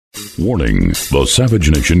Warning, the Savage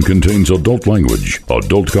Nation contains adult language,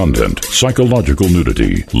 adult content, psychological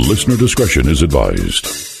nudity. Listener discretion is advised.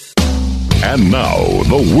 And now,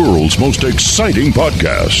 the world's most exciting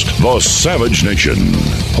podcast, The Savage Nation.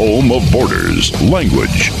 Home of borders,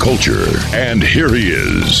 language, culture. And here he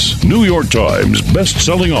is, New York Times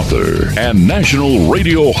best-selling author and National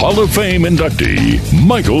Radio Hall of Fame inductee,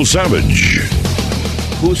 Michael Savage.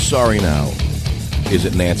 Who's sorry now? Is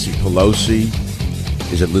it Nancy Pelosi?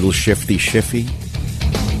 Is it little Shifty Schiffy?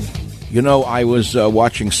 You know, I was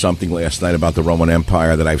watching something last night about the Roman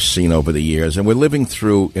Empire that I've seen over the years, and we're living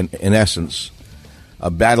through, in essence,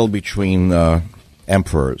 a battle between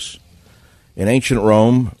emperors. In ancient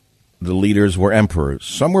Rome, the leaders were emperors.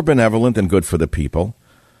 Some were benevolent and good for the people.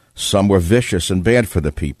 Some were vicious and bad for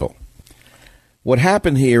the people. What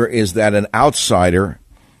happened here is that an outsider,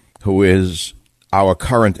 who is our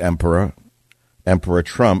current emperor, Emperor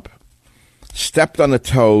Trump, stepped on the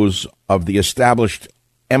toes of the established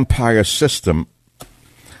empire system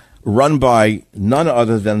run by none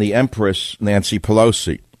other than the Empress Nancy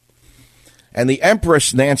Pelosi. And the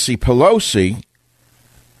Empress Nancy Pelosi,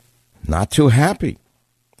 not too happy.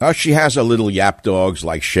 Oh, she has her little yap dogs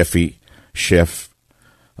like Schiff,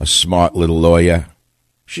 a smart little lawyer.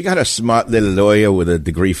 She got a smart little lawyer with a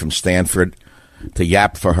degree from Stanford to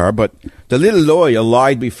yap for her, but the little lawyer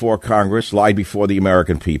lied before Congress, lied before the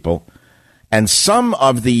American people. And some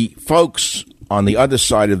of the folks on the other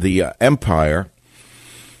side of the empire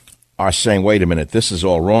are saying, wait a minute, this is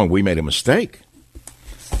all wrong. We made a mistake.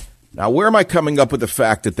 Now, where am I coming up with the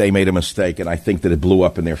fact that they made a mistake, and I think that it blew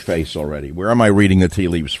up in their face already? Where am I reading the tea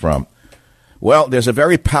leaves from? Well, there's a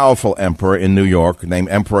very powerful emperor in New York named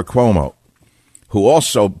Emperor Cuomo, who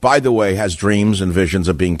also, by the way, has dreams and visions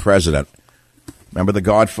of being president. Remember The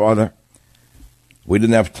Godfather? We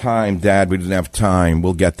didn't have time, Dad. We didn't have time.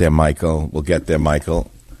 We'll get there, Michael. We'll get there,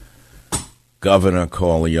 Michael. Governor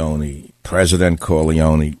Corleone, President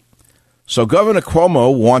Corleone. So Governor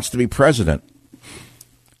Cuomo wants to be president.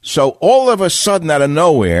 So all of a sudden, out of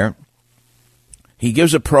nowhere, he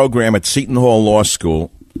gives a program at Seton Hall Law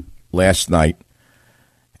School last night,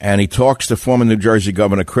 and he talks to former New Jersey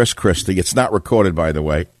Governor Chris Christie. It's not recorded, by the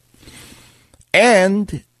way.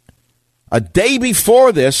 And a day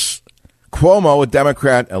before this, Cuomo, a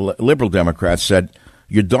Democrat, a liberal Democrat, said,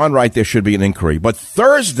 you're darn right there should be an inquiry. But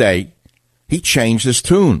Thursday, he changed his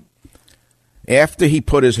tune. After he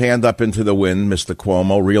put his hand up into the wind, Mr.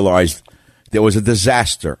 Cuomo realized there was a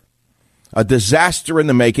disaster in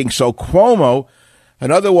the making. So Cuomo,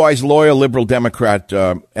 an otherwise loyal liberal Democrat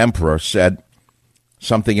emperor, said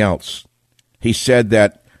something else. He said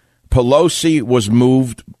that Pelosi was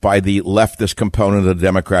moved by the leftist component of the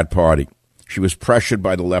Democrat Party. She was pressured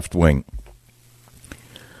by the left wing,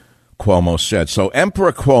 Cuomo said. So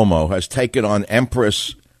Emperor Cuomo has taken on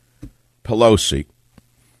Empress Pelosi,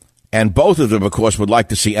 and both of them, of course, would like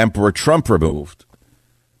to see Emperor Trump removed.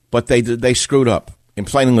 But they screwed up. In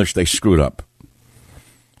plain English, they screwed up.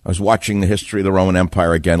 I was watching the history of the Roman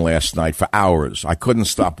Empire again last night for hours. I couldn't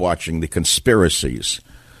stop watching the conspiracies,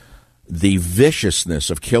 the viciousness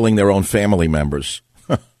of killing their own family members.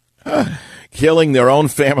 Killing their own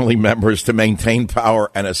family members to maintain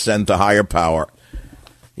power and ascend to higher power.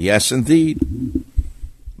 Yes, indeed.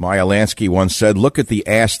 Meyer Lansky once said, look at the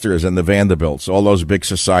Astors and the Vanderbilts, all those big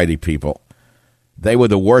society people. They were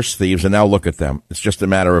the worst thieves, and now look at them. It's just a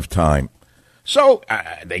matter of time. So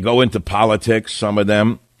they go into politics, some of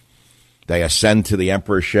them. They ascend to the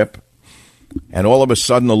emperorship. And all of a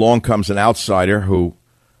sudden, along comes an outsider who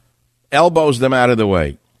elbows them out of the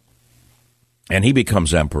way. And he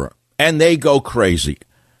becomes emperor. And they go crazy.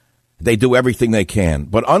 They do everything they can.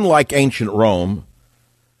 But unlike ancient Rome,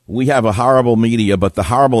 we have a horrible media, but the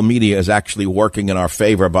horrible media is actually working in our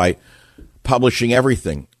favor by publishing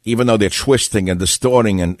everything, even though they're twisting and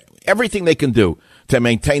distorting and everything they can do to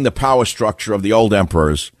maintain the power structure of the old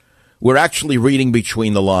emperors. We're actually reading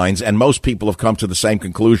between the lines, and most people have come to the same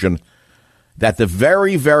conclusion that the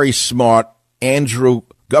very, very smart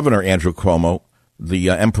Governor Andrew Cuomo, the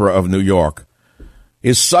emperor of New York,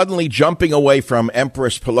 is suddenly jumping away from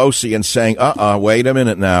Empress Pelosi and saying, wait a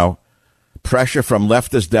minute now. Pressure from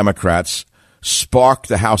leftist Democrats sparked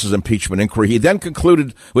the House's impeachment inquiry. He then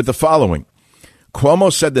concluded with the following.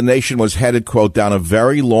 Cuomo said the nation was headed, quote, down a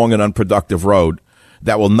very long and unproductive road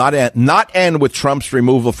that will not end with Trump's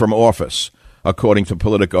removal from office, according to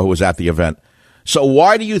Politico, who was at the event. So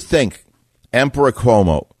why do you think Emperor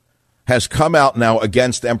Cuomo has come out now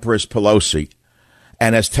against Empress Pelosi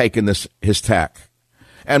and has taken his tack?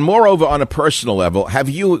 And moreover, on a personal level, have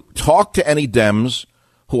you talked to any Dems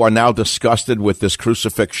who are now disgusted with this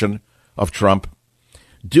crucifixion of Trump?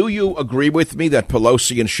 Do you agree with me that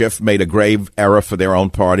Pelosi and Schiff made a grave error for their own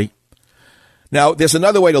party? Now, there's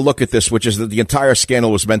another way to look at this, which is that the entire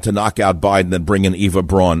scandal was meant to knock out Biden and bring in Eva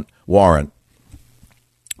Braun Warren.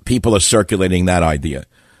 People are circulating that idea,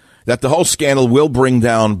 that the whole scandal will bring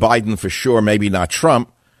down Biden for sure, maybe not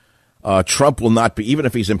Trump. Trump will not be, even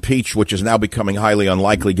if he's impeached, which is now becoming highly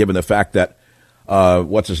unlikely given the fact that,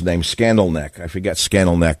 what's his name, Scandal Neck, I forget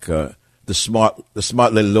Scandal Neck, the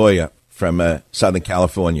smart little lawyer from Southern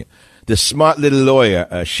California. The smart little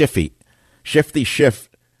lawyer, Shifty Schiff,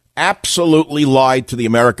 absolutely lied to the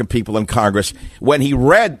American people in Congress. When he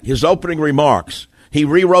read his opening remarks, he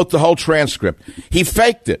rewrote the whole transcript. He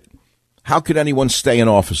faked it. How could anyone stay in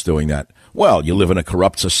office doing that? Well, you live in a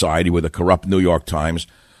corrupt society with a corrupt New York Times,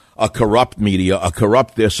 a corrupt media, a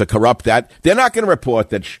corrupt this, a corrupt that. They're not going to report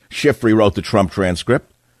that Schiff rewrote the Trump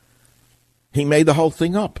transcript. He made the whole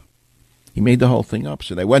thing up.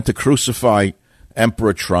 So they went to crucify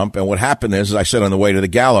Emperor Trump. And what happened is, as I said, on the way to the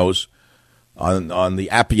gallows, on the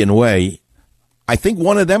Appian Way, I think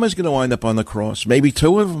one of them is going to wind up on the cross. Maybe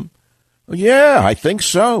two of them. Yeah, I think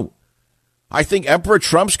so. I think Emperor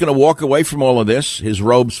Trump's going to walk away from all of this, his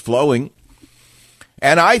robes flowing.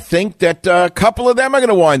 And I think that a couple of them are going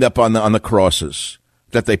to wind up on the crosses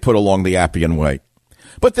that they put along the Appian Way.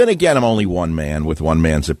 But then again, I'm only one man with one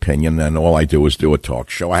man's opinion, and all I do is do a talk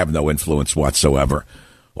show. I have no influence whatsoever.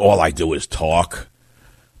 All I do is talk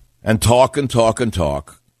and talk and talk and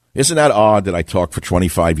talk. Isn't that odd that I talked for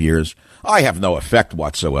 25 years? I have no effect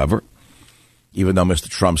whatsoever. Even though Mr.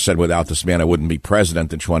 Trump said without this man I wouldn't be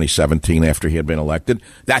president in 2017 after he had been elected.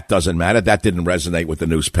 That doesn't matter. That didn't resonate with the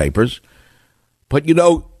newspapers. But, you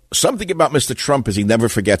know, something about Mr. Trump is he never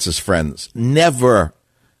forgets his friends. Never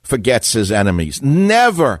forgets his enemies.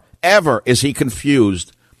 Never, ever is he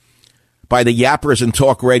confused by the yappers in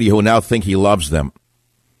talk radio who now think he loves them.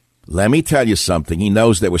 Let me tell you something. He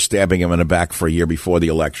knows they were stabbing him in the back for a year before the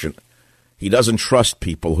election. He doesn't trust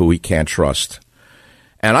people who he can't trust.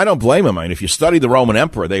 And I don't blame him. I mean, if you study the Roman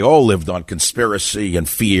emperor, they all lived on conspiracy and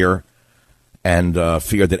fear, and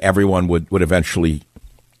fear that everyone would eventually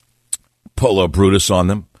pull a Brutus on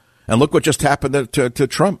them. And look what just happened to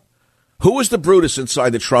Trump. Who was the Brutus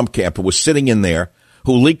inside the Trump camp who was sitting in there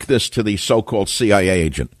who leaked this to the so-called CIA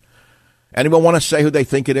agent? Anyone want to say who they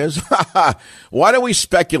think it is? Why don't we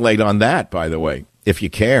speculate on that, by the way, if you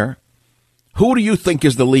care? Who do you think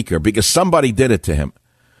is the leaker? Because somebody did it to him.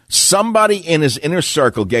 Somebody in his inner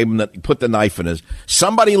circle gave him put the knife in his.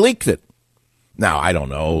 Somebody leaked it. Now, I don't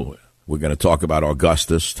know. We're going to talk about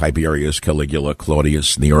Augustus, Tiberius, Caligula,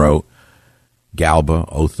 Claudius, Nero, Galba,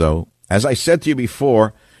 Otho. As I said to you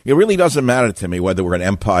before, it really doesn't matter to me whether we're an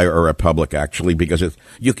empire or a republic, actually, because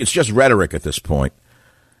it's just rhetoric at this point.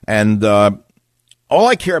 And all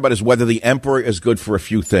I care about is whether the emperor is good for a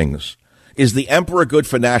few things. Is the emperor good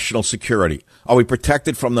for national security? Are we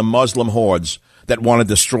protected from the Muslim hordes that want to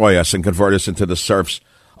destroy us and convert us into the serfs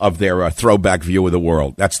of their throwback view of the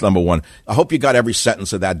world? That's number one. I hope you got every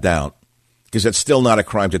sentence of that down, because it's still not a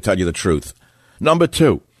crime to tell you the truth. Number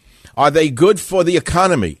two, are they good for the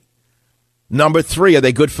economy? Number three, are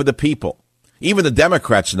they good for the people? Even the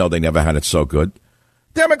Democrats know they never had it so good.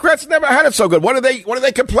 Democrats never had it so good. What are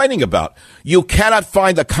they complaining about? You cannot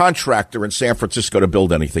find a contractor in San Francisco to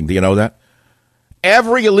build anything. Do you know that?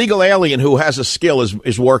 Every illegal alien who has a skill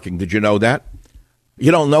is working. Did you know that?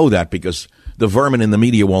 You don't know that because the vermin in the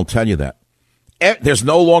media won't tell you that. There's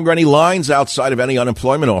no longer any lines outside of any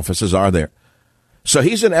unemployment offices, are there? So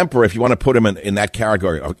he's an emperor, if you want to put him in that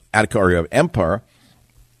category of emperor,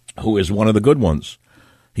 who is one of the good ones.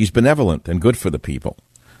 He's benevolent and good for the people.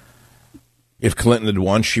 If Clinton had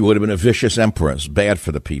won, she would have been a vicious empress, bad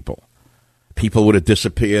for the people. People would have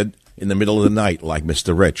disappeared in the middle of the night like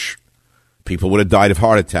Mr. Rich. People would have died of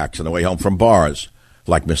heart attacks on the way home from bars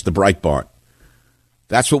like Mr. Breitbart.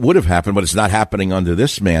 That's what would have happened, but it's not happening under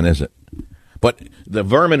this man, is it? But the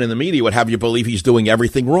vermin in the media would have you believe he's doing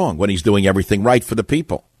everything wrong when he's doing everything right for the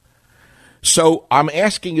people. So I'm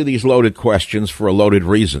asking you these loaded questions for a loaded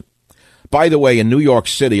reason. By the way, in New York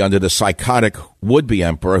City, under the psychotic would-be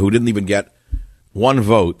emperor who didn't even get one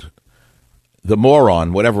vote, the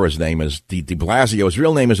moron, whatever his name is, de Blasio, his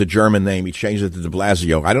real name is a German name. He changed it to de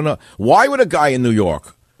Blasio. I don't know. Why would a guy in New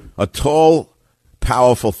York, a tall,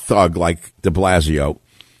 powerful thug like de Blasio,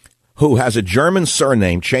 who has a German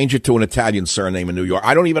surname, change it to an Italian surname in New York?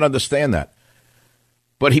 I don't even understand that.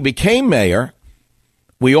 But he became mayor.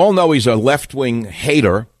 We all know he's a left-wing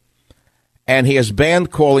hater, and he has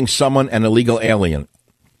banned calling someone an illegal alien.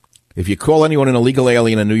 If you call anyone an illegal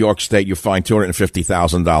alien in New York State, you fine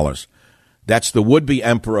 $250,000. That's the would-be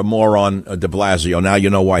emperor moron de Blasio. Now you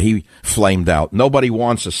know why he flamed out. Nobody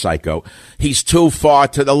wants a psycho. He's too far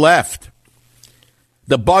to the left.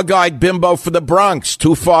 The bug-eyed bimbo for the Bronx,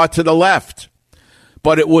 too far to the left.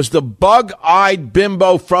 But it was the bug-eyed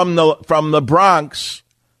bimbo from the Bronx.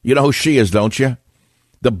 You know who she is, don't you?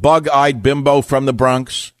 The bug-eyed bimbo from the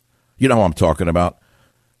Bronx. You know who I'm talking about.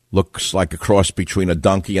 Looks like a cross between a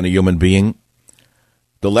donkey and a human being.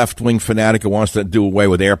 The left-wing fanatic who wants to do away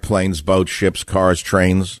with airplanes, boats, ships, cars,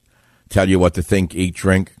 trains, tell you what to think, eat,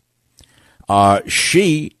 drink.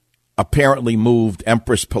 She apparently moved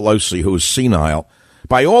Empress Pelosi, who is senile.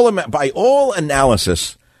 By all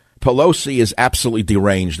analysis, Pelosi is absolutely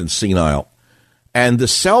deranged and senile. And the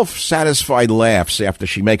self-satisfied laughs after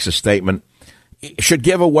she makes a statement should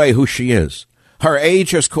give away who she is. Her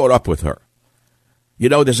age has caught up with her. You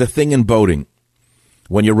know, there's a thing in boating.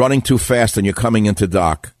 When you're running too fast and you're coming into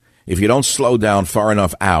dock, if you don't slow down far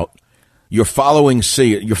enough out, your following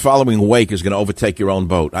wake is going to overtake your own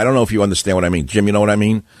boat. I don't know if you understand what I mean. Jim, you know what I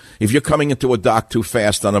mean? If you're coming into a dock too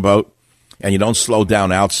fast on a boat and you don't slow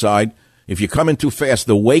down outside, if you come in too fast,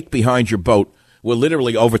 the wake behind your boat will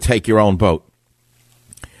literally overtake your own boat.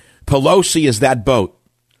 Pelosi is that boat.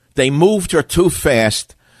 They moved her too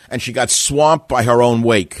fast, and she got swamped by her own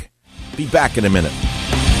wake. Be back in a minute.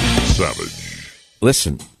 Savage.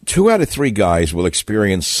 Listen, 2 out of 3 guys will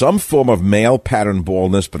experience some form of male pattern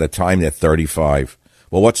baldness by the time they're 35.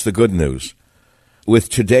 Well, what's the good news? With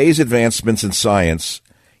today's advancements in science,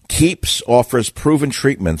 Keeps offers proven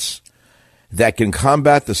treatments that can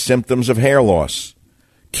combat the symptoms of hair loss.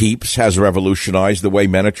 Keeps has revolutionized the way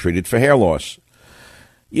men are treated for hair loss.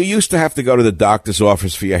 You used to have to go to the doctor's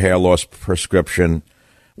office for your hair loss prescription.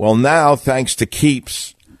 Well, now, thanks to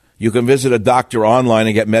Keeps, you can visit a doctor online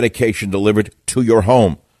and get medication delivered to your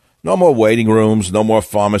home. No more waiting rooms, no more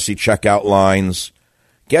pharmacy checkout lines.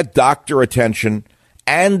 Get doctor attention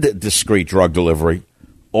and discreet drug delivery,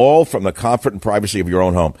 all from the comfort and privacy of your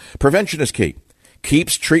own home. Prevention is key.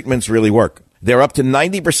 Keeps treatments really work. They're up to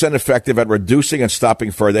 90% effective at reducing and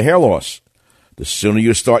stopping further hair loss. The sooner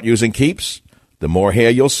you start using Keeps, the more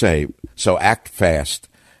hair you'll save. So act fast.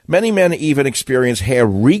 Many men even experience hair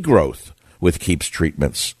regrowth with Keeps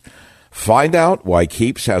treatments. Find out why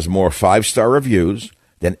Keeps has more 5-star reviews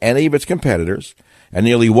than any of its competitors, and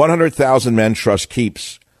nearly 100,000 men trust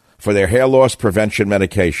Keeps for their hair loss prevention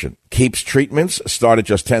medication. Keeps treatments start at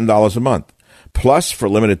just $10 a month. Plus, for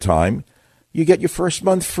limited time, you get your first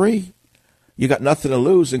month free. You got nothing to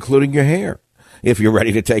lose, including your hair. If you're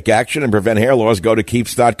ready to take action and prevent hair loss, go to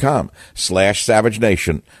Keeps.com/Savage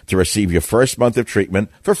Nation to receive your first month of treatment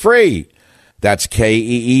for free. That's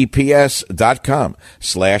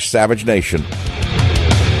KEEPS.com/Savage Nation.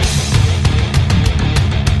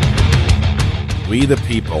 We the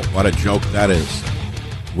people. What a joke that is.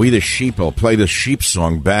 We the sheeple. Play the sheep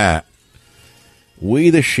song back.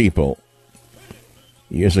 We the sheeple.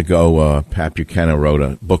 Years ago, Pat Buchanan wrote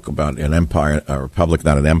a book about an empire, a republic,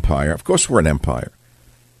 not an empire. Of course we're an empire.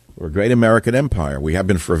 We're a great American empire. We have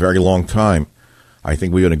been for a very long time. I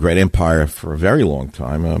think we've been a great empire for a very long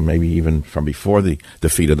time, maybe even from before the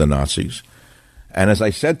defeat of the Nazis. And as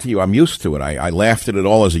I said to you, I'm used to it. I laughed at it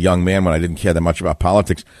all as a young man when I didn't care that much about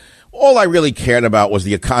politics. All I really cared about was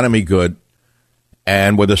the economy good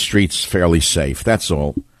and were the streets fairly safe. That's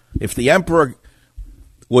all. If the emperor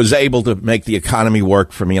was able to make the economy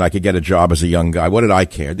work for me and I could get a job as a young guy, what did I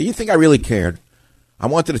care? Do you think I really cared? I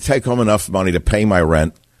wanted to take home enough money to pay my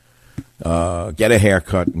rent, get a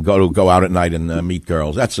haircut, and go out at night and meet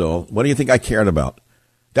girls. That's all. What do you think I cared about?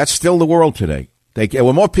 That's still the world today. There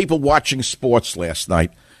were more people watching sports last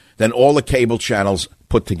night than all the cable channels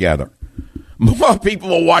put together. More people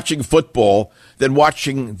were watching football than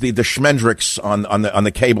watching the Schmendricks on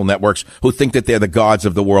the cable networks who think that they're the gods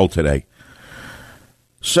of the world today.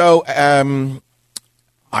 So, I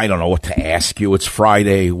don't know what to ask you. It's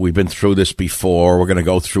Friday. We've been through this before. We're going to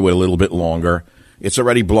go through it a little bit longer. It's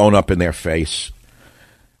already blown up in their face.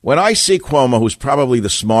 When I see Cuomo, who's probably the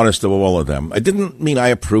smartest of all of them, it didn't mean I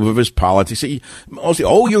approve of his politics. Mostly,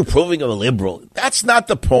 you're approving of a liberal. That's not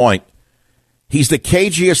the point. He's the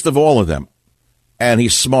cagiest of all of them, and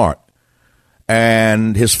he's smart.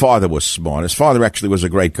 And his father was smart. His father actually was a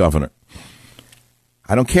great governor.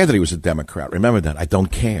 I don't care that he was a Democrat. Remember that. I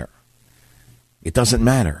don't care. It doesn't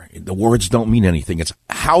matter. The words don't mean anything. It's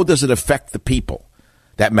how does it affect the people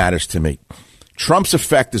that matters to me. Trump's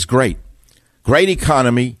effect is great. Great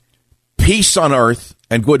economy, peace on earth,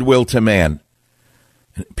 and goodwill to man.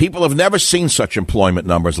 People have never seen such employment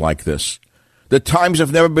numbers like this. The times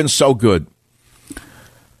have never been so good.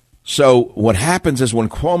 So what happens is when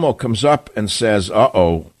Cuomo comes up and says,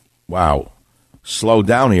 wow, slow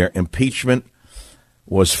down here. Impeachment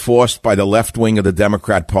was forced by the left wing of the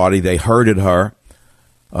Democrat Party. They herded her,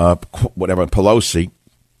 Pelosi.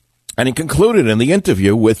 And he concluded in the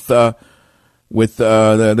interview with the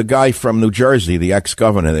guy from New Jersey, the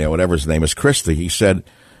ex-governor there, whatever his name is, Christie. He said,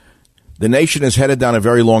 the nation is headed down a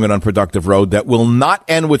very long and unproductive road that will not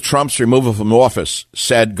end with Trump's removal from office,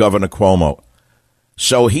 said Governor Cuomo.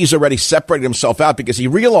 So he's already separated himself out because he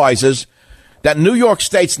realizes that New York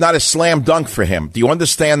State's not a slam dunk for him. Do you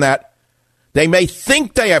understand that? They may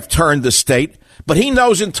think they have turned the state, but he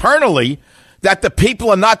knows internally that the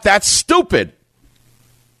people are not that stupid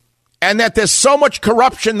and that there's so much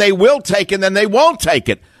corruption they will take and then they won't take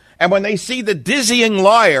it. And when they see the dizzying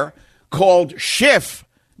liar called Schiff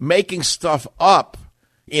making stuff up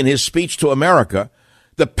in his speech to America,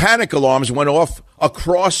 the panic alarms went off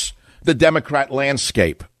across the Democrat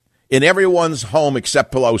landscape in everyone's home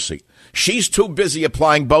except Pelosi. She's too busy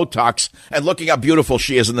applying Botox and looking how beautiful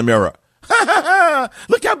she is in the mirror. Ha ha ha!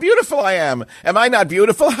 Look how beautiful I am. Am I not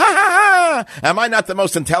beautiful? Ha ha ha! Am I not the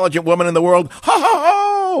most intelligent woman in the world? Ha ha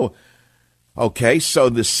ha! Okay, so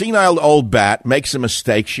the senile old bat makes a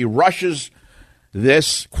mistake. She rushes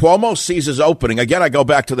this. Cuomo sees his opening. Again, I go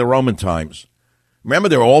back to the Roman times. Remember,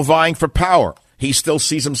 they're all vying for power. He still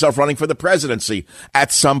sees himself running for the presidency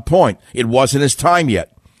at some point. It wasn't his time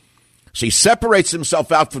yet. So he separates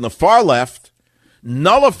himself out from the far left,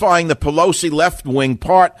 nullifying the Pelosi left-wing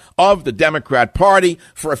part of the Democrat Party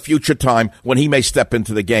for a future time when he may step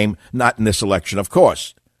into the game, not in this election, of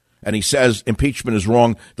course. And he says impeachment is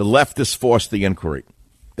wrong. The leftists forced the inquiry.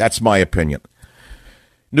 That's my opinion.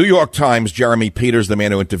 New York Times, Jeremy Peters, the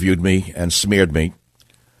man who interviewed me and smeared me,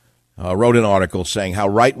 wrote an article saying how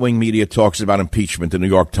right-wing media talks about impeachment, the New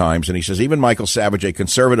York Times. And he says even Michael Savage, a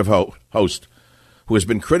conservative host who has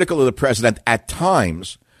been critical of the president at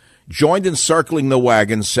times, joined in circling the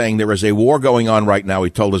wagon, saying there is a war going on right now, he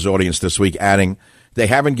told his audience this week, adding, they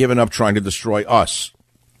haven't given up trying to destroy us.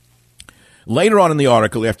 Later on in the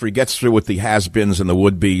article, after he gets through with the has-beens and the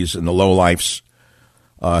would-bes and the lowlifes,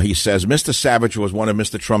 he says Mr. Savage was one of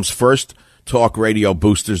Mr. Trump's first talk radio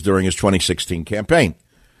boosters during his 2016 campaign.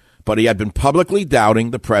 But he had been publicly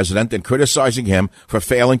doubting the president and criticizing him for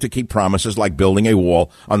failing to keep promises like building a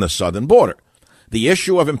wall on the southern border. The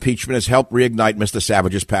issue of impeachment has helped reignite Mr.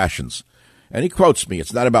 Savage's passions. And he quotes me,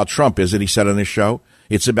 it's not about Trump, is it, he said on his show?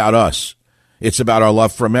 It's about us. It's about our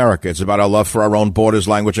love for America. It's about our love for our own borders,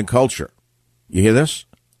 language, and culture. You hear this?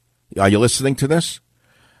 Are you listening to this?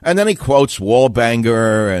 And then he quotes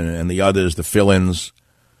Wallbanger and the others, the fill-ins,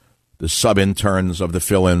 the sub-interns of the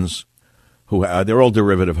fill-ins, who they're all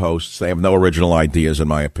derivative hosts. They have no original ideas, in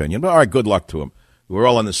my opinion. But all right, good luck to them. We're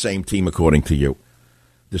all on the same team, according to you.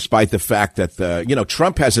 Despite the fact that,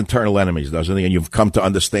 Trump has internal enemies, doesn't he? And you've come to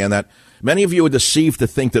understand that. Many of you are deceived to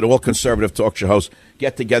think that all conservative talk show hosts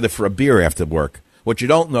get together for a beer after work. What you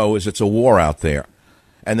don't know is it's a war out there.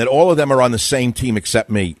 And that all of them are on the same team except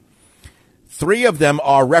me. 3 of them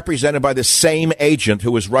are represented by the same agent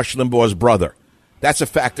who is Rush Limbaugh's brother. That's a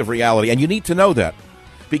fact of reality. And you need to know that.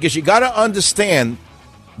 Because you got to understand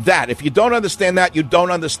that. If you don't understand that, you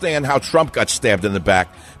don't understand how Trump got stabbed in the back.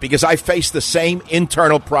 Because I face the same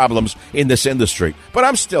internal problems in this industry. But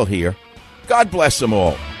I'm still here. God bless them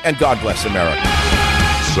all. And God bless America.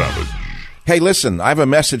 Savage. Hey, listen, I have a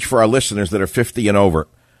message for our listeners that are 50 and over.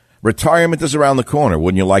 Retirement is around the corner.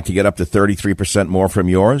 Wouldn't you like to get up to 33% more from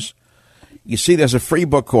yours? You see, there's a free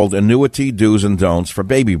book called Annuity Do's and Don'ts for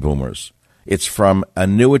Baby Boomers. It's from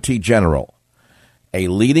Annuity General, a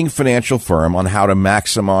leading financial firm on how to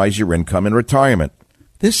maximize your income in retirement.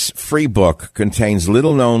 This free book contains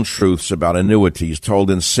little-known truths about annuities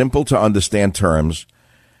told in simple-to-understand terms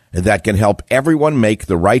that can help everyone make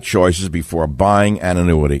the right choices before buying an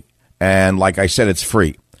annuity. And like I said, it's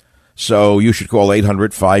free. So you should call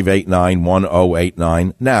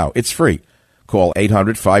 800-589-1089 now. It's free. Call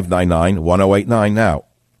 800-599-1089 now.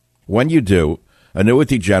 When you do,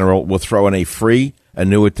 Annuity General will throw in a free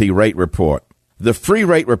annuity rate report. The free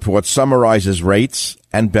rate report summarizes rates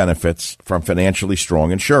and benefits from financially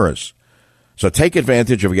strong insurers. So take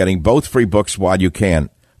advantage of getting both free books while you can.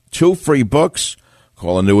 2 free books.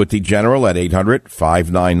 Call Annuity General at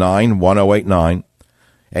 800-599-1089.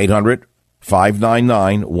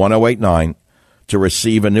 800-599-1089 to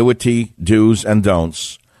receive Annuity Do's and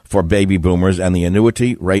Don'ts for Baby Boomers and the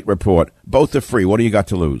Annuity Rate Report. Both are free. What do you got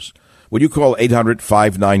to lose? Would you call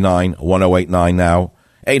 800-599-1089 now?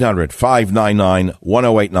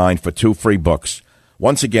 800-599-1089 for 2 free books.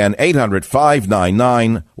 Once again,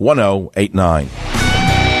 800-599-1089.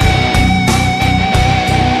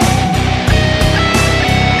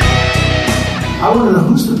 I want to know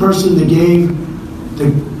who's the person that gave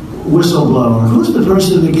the whistleblower. Who's the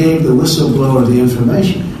person that gave the whistleblower the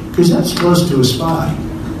information? Because that's close to a spy.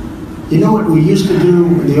 You know what we used to do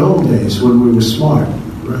in the old days when we were smart,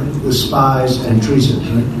 right? The spies and treason,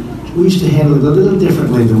 right? We used to handle it a little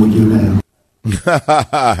differently than we do now.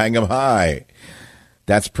 Hang 'em high.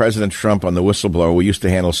 That's President Trump on the whistleblower. We used to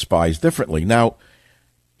handle spies differently. Now,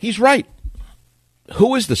 he's right.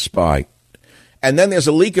 Who is the spy? And then there's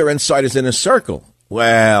a leaker inside his inner circle.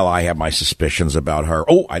 Well, I have my suspicions about her.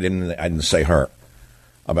 Oh, I didn't say her.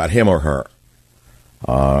 About him or her.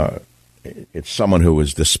 It's someone who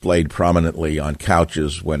is displayed prominently on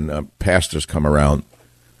couches when pastors come around.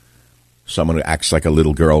 Someone who acts like a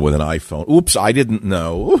little girl with an iPhone. Oops, I didn't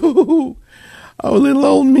know. Ooh, oh, little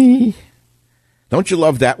old me. Don't you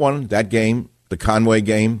love that one, that game, the Conway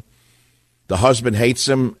game? The husband hates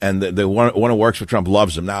him, and the one who works for Trump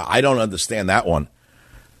loves him. Now, I don't understand that one.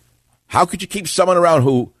 How could you keep someone around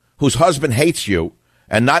whose husband hates you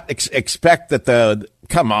and not expect that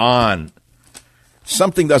come on.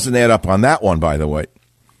 Something doesn't add up on that one, by the way.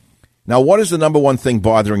 Now, what is the number one thing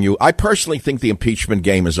bothering you? I personally think the impeachment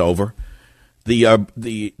game is over.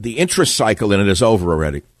 The interest cycle in it is over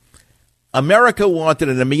already. America wanted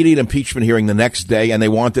an immediate impeachment hearing the next day, and they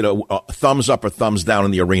wanted a thumbs up or thumbs down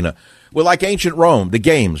in the arena. We're like ancient Rome, the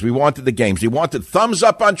games. We wanted the games. We wanted thumbs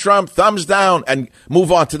up on Trump, thumbs down, and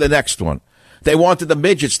move on to the next one. They wanted the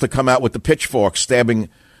midgets to come out with the pitchforks, stabbing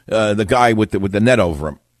the guy with the net over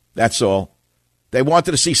him. That's all. They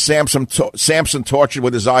wanted to see Samson tortured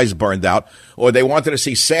with his eyes burned out, or they wanted to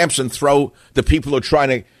see Samson throw the people who are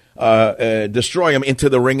trying to destroy him into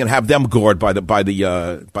the ring and have them gored by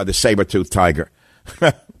the saber-toothed tiger,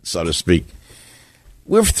 so to speak.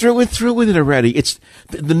 We're through with it already. It's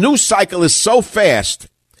the news cycle is so fast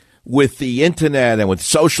with the internet and with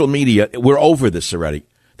social media. We're over this already.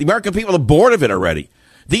 The American people are bored of it already.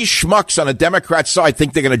 These schmucks on the Democrat side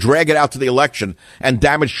think they're going to drag it out to the election and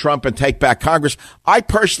damage Trump and take back Congress. I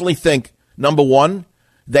personally think, number one,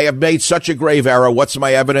 they have made such a grave error. What's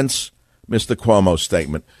my evidence? Mr. Cuomo's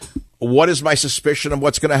statement. What is my suspicion of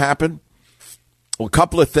what's going to happen? Well, a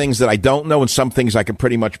couple of things that I don't know and some things I can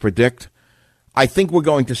pretty much predict. I think we're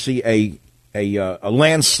going to see a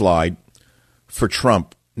landslide for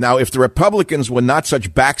Trump. Now, if the Republicans were not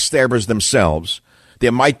such backstabbers themselves,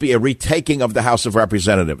 there might be a retaking of the House of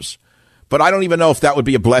Representatives. But I don't even know if that would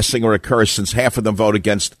be a blessing or a curse, since half of them vote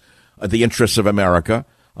against the interests of America,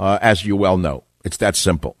 as you well know. It's that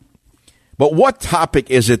simple. But what topic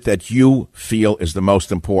is it that you feel is the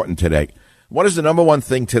most important today? What is the number one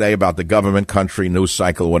thing today about the government, country, news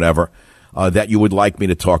cycle, whatever, that you would like me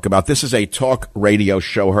to talk about? This is a talk radio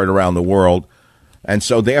show heard around the world. And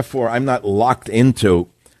so, therefore, I'm not locked into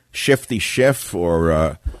Shifty Schiff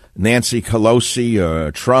or Nancy Pelosi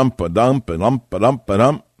or Trump, In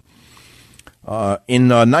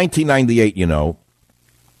 1998, you know,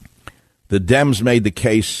 the Dems made the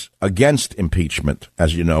case against impeachment,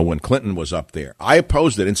 as you know, when Clinton was up there. I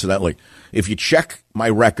opposed it, incidentally. If you check my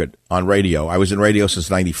record on radio, I was in radio since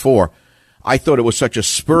 94. I thought it was such a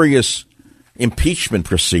spurious impeachment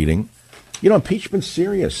proceeding. You know, impeachment's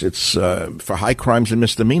serious. It's for high crimes and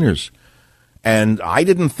misdemeanors. And I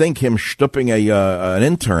didn't think him stooping an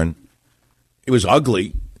intern. It was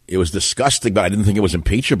ugly. It was disgusting, but I didn't think it was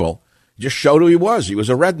impeachable. It just showed who he was. He was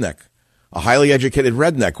a redneck, a highly educated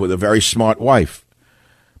redneck with a very smart wife.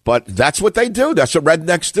 But that's what they do. That's what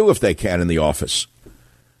rednecks do if they can in the office.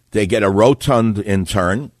 They get a rotund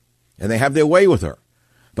intern, and they have their way with her.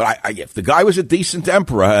 But if the guy was a decent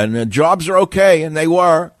emperor and the jobs are okay, and they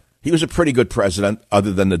were, he was a pretty good president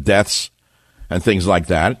other than the deaths and things like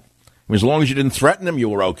that. As long as you didn't threaten him, you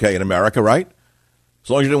were okay in America, right? As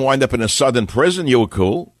long as you didn't wind up in a southern prison, you were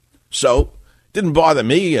cool. So it didn't bother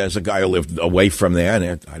me as a guy who lived away from there. And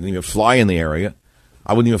I didn't even fly in the area.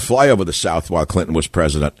 I wouldn't even fly over the South while Clinton was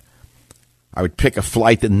president. I would pick a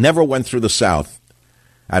flight that never went through the South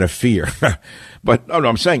out of fear. But, no,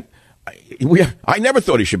 I'm saying, I never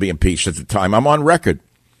thought he should be impeached at the time. I'm on record.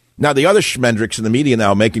 Now, the other schmendricks in the media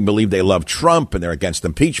now making believe they love Trump and they're against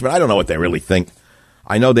impeachment. I don't know what they really think.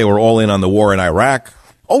 I know they were all in on the war in Iraq.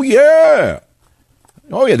 Oh, yeah.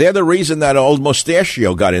 They're the reason that old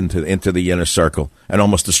Mustachio got into the inner circle and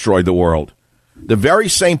almost destroyed the world. The very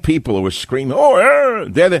same people who were screaming, oh,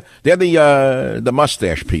 yeah, they're the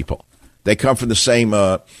mustache people. They come from the same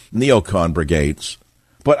neocon brigades.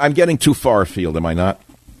 But I'm getting too far afield, am I not?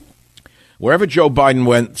 Wherever Joe Biden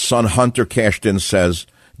went, son Hunter cashed in, says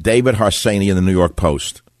David Harsanyi in the New York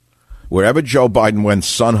Post. Wherever Joe Biden went,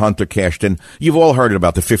 son Hunter cashed in. You've all heard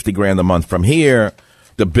about the $50,000 a month from here,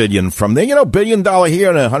 the billion from there. You know, $1 billion here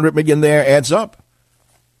and $100 million there adds up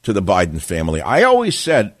to the Biden family. I always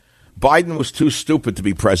said Biden was too stupid to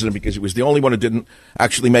be president because he was the only one who didn't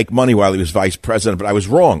actually make money while he was vice president. But I was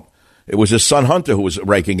wrong. It was his son Hunter who was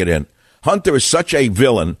raking it in. Hunter is such a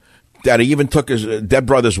villain that he even took his dead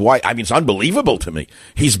brother's wife. I mean, it's unbelievable to me.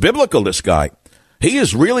 He's biblical, this guy. He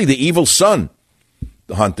is really the evil son,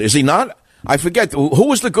 Hunter. Is he not? I forget. Who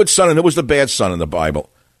was the good son and who was the bad son in the Bible?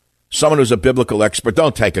 Someone who's a biblical expert.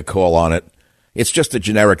 Don't take a call on it. It's just a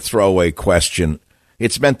generic throwaway question.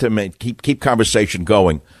 It's meant to keep conversation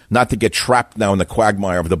going, not to get trapped now in the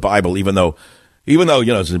quagmire of the Bible, even though,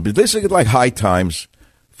 this is like high times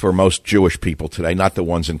for most Jewish people today, not the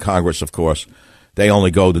ones in Congress, of course. They only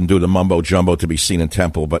go and do the mumbo-jumbo to be seen in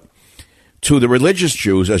temple. But to the religious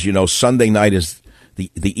Jews, as you know, Sunday night is the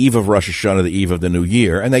eve of Rosh Hashanah, the eve of the New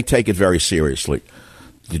Year, and they take it very seriously.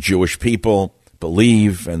 The Jewish people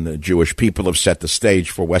believe, and the Jewish people have set the stage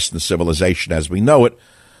for Western civilization as we know it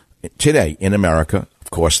today in America. Of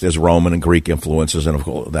course, there's Roman and Greek influences and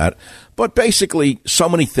all of that. But basically, so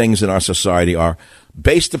many things in our society are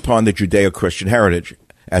based upon the Judeo-Christian heritage,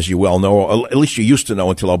 as you well know, or at least you used to know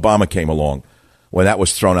until Obama came along, when that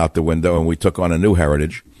was thrown out the window and we took on a new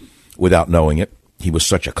heritage without knowing it. He was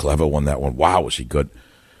such a clever one, that one. Wow, was he good.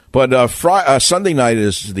 But Sunday night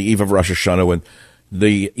is the eve of Rosh Hashanah, when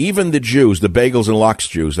even the Jews, the bagels and lox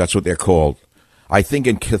Jews, that's what they're called. I think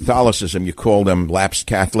in Catholicism you call them lapsed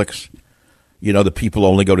Catholics. You know, the people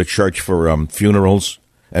only go to church for funerals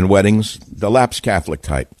and weddings, the lapsed Catholic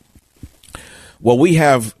type. Well, we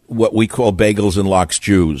have what we call bagels and lox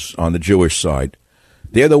Jews on the Jewish side.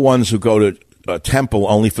 They're the ones who go to a temple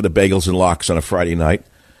only for the bagels and lox on a Friday night.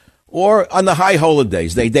 Or on the high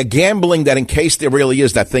holidays, they're gambling that in case there really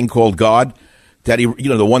is that thing called God, that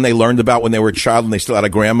the one they learned about when they were a child and they still had a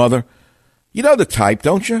grandmother. You know the type,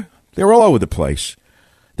 don't you? They're all over the place.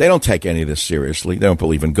 They don't take any of this seriously. They don't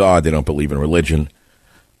believe in God. They don't believe in religion.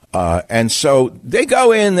 And so they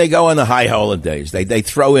go on the high holidays. They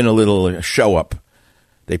throw in a little show up.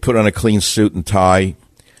 They put on a clean suit and tie,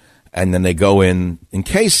 and then they go in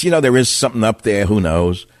case, there is something up there, who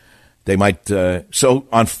knows. They might,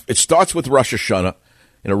 it starts with Rosh Hashanah,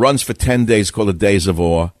 and it runs for 10 days called the Days of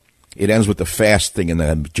Awe. It ends with the fasting and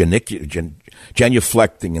the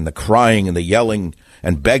genuflecting and the crying and the yelling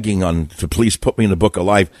and begging to please put me in the book of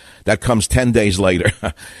life. That comes 10 days later.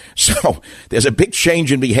 So there's a big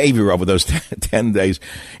change in behavior over those 10 days.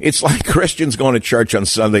 It's like Christians going to church on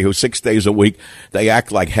Sunday who 6 days a week, they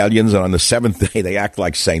act like hellions, and on the seventh day, they act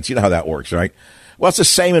like saints. You know how that works, right? Well, it's the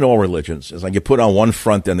same in all religions. It's like you put on one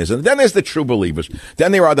front, then there's the true believers.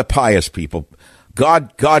 Then there are the pious people.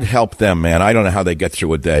 God help them, man. I don't know how they get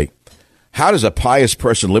through a day. How does a pious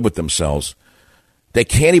person live with themselves? They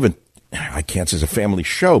can't even, I can't say it's a family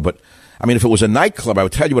show, but I mean, if it was a nightclub, I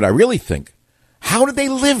would tell you what I really think. How do they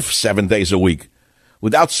live 7 days a week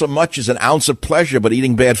without so much as an ounce of pleasure but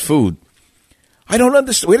eating bad food? I don't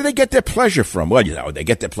understand. Where do they get their pleasure from? Well, they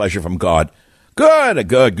get their pleasure from God.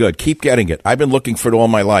 Good. Keep getting it. I've been looking for it all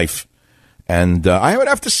my life. And I would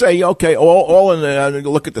have to say, okay, all in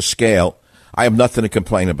look at the scale. I have nothing to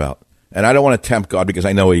complain about. And I don't want to tempt God because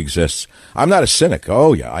I know he exists. I'm not a cynic.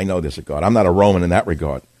 Oh, yeah, I know there's a God. I'm not a Roman in that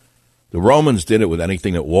regard. The Romans did it with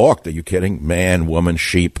anything that walked. Are you kidding? Man, woman,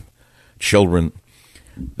 sheep, children.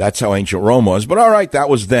 That's how ancient Rome was. But all right, that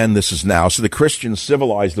was then, this is now. So the Christians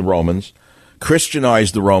civilized the Romans,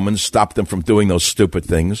 Christianized the Romans, stopped them from doing those stupid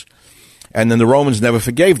things. And then the Romans never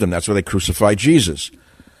forgave them. That's why they crucified Jesus.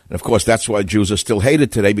 And, of course, that's why Jews are still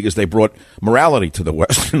hated today, because they brought morality to the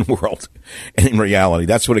Western world. And in reality,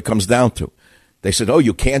 that's what it comes down to. They said, oh,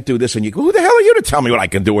 you can't do this. And you go, who the hell are you to tell me what I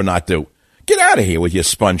can do or not do? Get out of here with your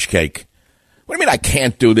sponge cake. What do you mean I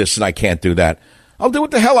can't do this and I can't do that? I'll do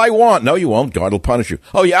what the hell I want. No, you won't. God will punish you.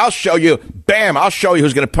 Oh, yeah, I'll show you. Bam, I'll show you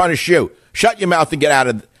who's going to punish you. Shut your mouth and get out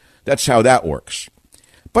of. That's how that works.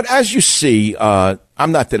 But as you see, I'm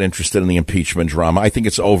not that interested in the impeachment drama. I think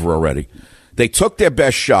it's over already. They took their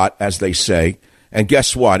best shot, as they say, and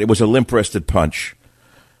guess what? It was a limp-wristed punch.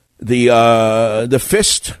 The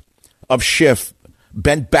fist of Schiff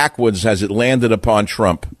bent backwards as it landed upon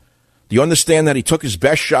Trump. Do you understand that? He took his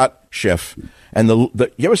best shot, Schiff, and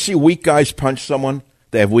you ever see weak guys punch someone?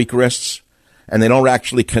 They have weak wrists, and they don't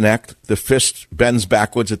actually connect. The fist bends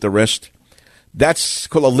backwards at the wrist. That's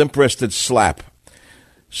called a limp-wristed slap.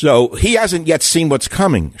 So he hasn't yet seen what's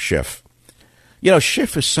coming, Schiff. You know,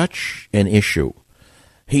 Schiff is such an issue.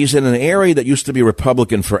 He's in an area that used to be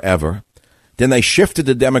Republican forever. Then they shifted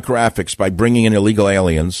the demographics by bringing in illegal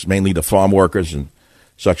aliens, mainly the farm workers and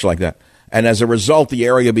such like that. And as a result, the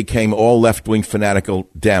area became all left-wing fanatical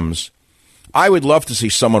Dems. I would love to see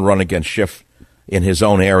someone run against Schiff in his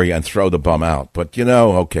own area and throw the bum out. But,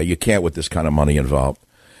 okay, you can't with this kind of money involved.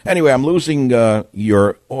 Anyway, I'm losing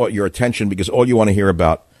your attention because all you want to hear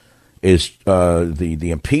about is the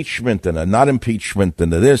impeachment and the not impeachment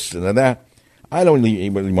and the this and the that. I don't really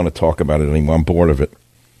want to talk about it anymore. I'm bored of it.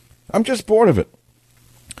 I'm just bored of it.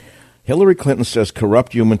 Hillary Clinton says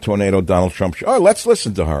corrupt human tornado Donald Trump. Oh, let's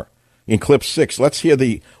listen to her in clip 6. Let's hear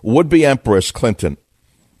the would-be Empress Clinton.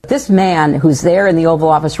 This man who's there in the Oval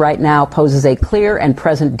Office right now poses a clear and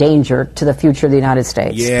present danger to the future of the United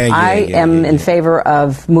States. I am in favor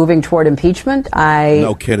of moving toward impeachment.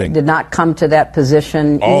 No kidding. Did not come to that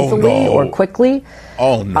position easily or quickly.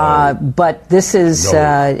 Oh, no. But this is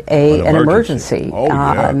an emergency,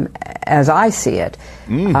 as I see it,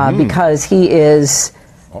 because he is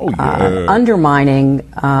undermining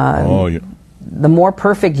the more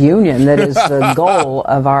perfect union that is the goal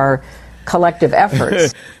of our collective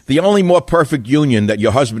efforts. The only more perfect union that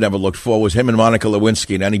your husband ever looked for was him and Monica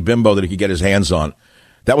Lewinsky and any bimbo that he could get his hands on.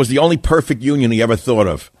 That was the only perfect union he ever thought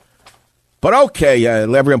of. But okay,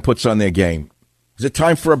 everyone puts on their game. Is it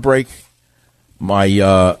time for a break?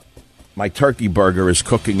 My turkey burger is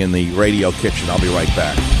cooking in the radio kitchen. I'll be right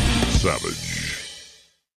back. Savage.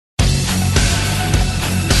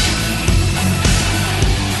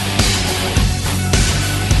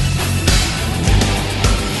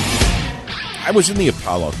 I was in the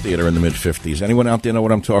Apollo Theater in the mid-'50s. Anyone out there know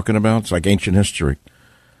what I'm talking about? It's like ancient history.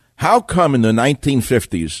 How come in the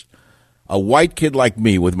 1950s, a white kid like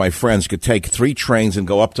me with my friends could take 3 trains and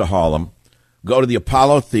go up to Harlem, go to the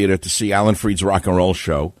Apollo Theater to see Alan Freed's rock and roll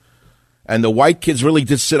show, and the white kids really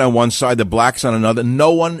did sit on one side, the blacks on another.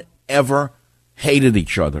 No one ever hated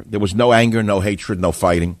each other. There was no anger, no hatred, no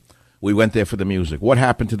fighting. We went there for the music. What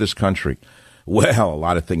happened to this country? Well, a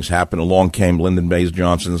lot of things happened. Along came Lyndon Baines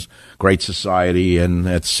Johnson's Great Society and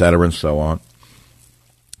et cetera and so on.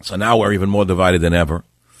 So now we're even more divided than ever.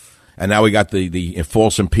 And now we got the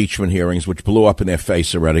false impeachment hearings, which blew up in their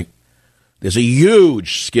face already. There's a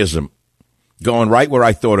huge schism going right where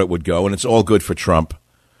I thought it would go, and it's all good for Trump.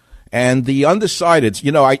 And the undecideds,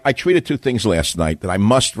 I tweeted 2 things last night that I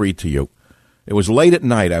must read to you. It was late at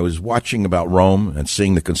night. I was watching about Rome and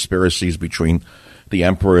seeing the conspiracies between the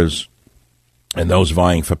emperors and those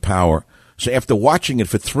vying for power. So after watching it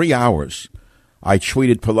for 3 hours, I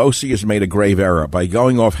tweeted, Pelosi has made a grave error by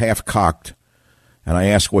going off half-cocked. And I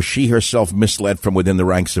asked, was she herself misled from within the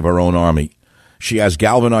ranks of her own army? She has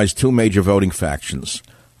galvanized 2 major voting factions,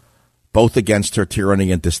 both against her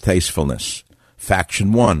tyranny and distastefulness.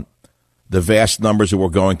 Faction 1, the vast numbers who were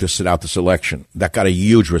going to sit out this election. That got a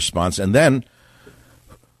huge response. And then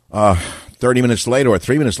 30 minutes later or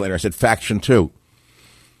 3 minutes later, I said, Faction 2.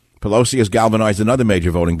 Pelosi has galvanized another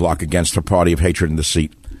major voting bloc against her party of hatred and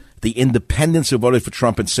deceit. The independents who voted for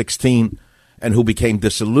Trump in 2016 and who became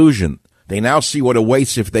disillusioned. They now see what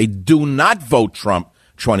awaits if they do not vote Trump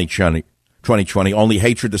 2020, only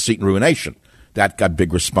hatred, deceit, and ruination. That got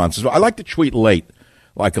big responses. I like to tweet late,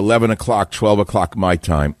 like 11 o'clock, 12 o'clock my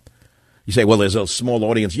time. You say, well, there's a small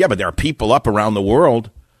audience. Yeah, but there are people up around the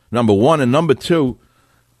world, number one. And number 2,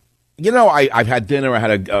 I've had dinner. I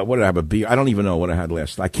had what did I have, a beer? I don't even know what I had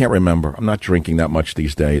last night. I can't remember. I'm not drinking that much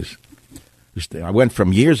these days. I went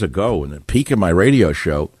from years ago, and the peak of my radio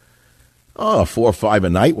show, 4 or 5 a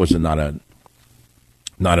night was not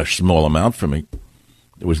a small amount for me.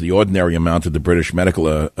 It was the ordinary amount that the British Medical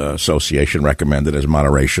Association recommended as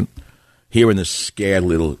moderation. Here in this scared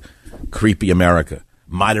little creepy America,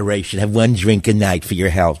 moderation, have 1 drink a night for your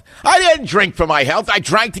health. I didn't drink for my health. I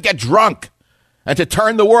drank to get drunk. And to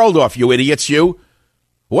turn the world off, you idiots, you.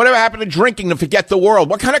 Whatever happened to drinking to forget the world?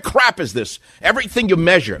 What kind of crap is this? Everything you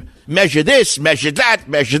measure. Measure this, measure that,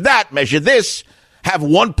 measure that, measure this. Have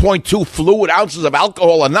 1.2 fluid ounces of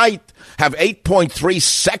alcohol a night. Have 8.3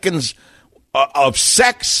 seconds of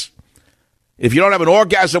sex. If you don't have an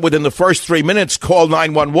orgasm within the first 3 minutes, call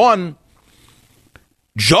 911.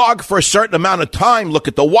 Jog for a certain amount of time. Look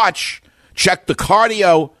at the watch. Check the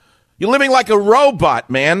cardio. You're living like a robot,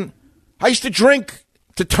 man. I used to drink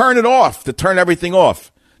to turn it off, to turn everything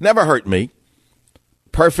off. Never hurt me.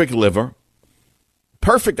 Perfect liver.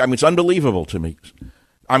 Perfect. I mean, it's unbelievable to me.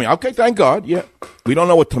 I mean, okay, thank God. Yeah. We don't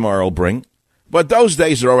know what tomorrow will bring. But those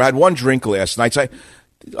days are over. I had 1 drink last night. So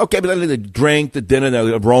okay, but then the drink, the dinner,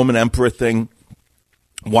 the Roman emperor thing,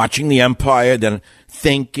 watching the empire, then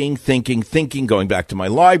thinking, going back to my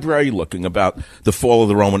library, looking about the fall of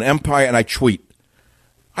the Roman Empire, and I tweet.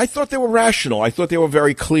 I thought they were rational. I thought they were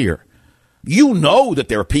very clear. You know that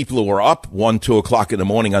there are people who are up 1, 2 o'clock in the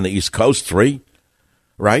morning on the East Coast, 3,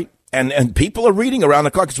 right? And people are reading around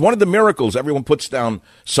the clock. It's one of the miracles. Everyone puts down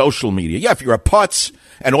social media. Yeah, if you're a putz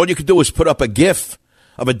and all you can do is put up a GIF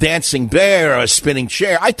of a dancing bear or a spinning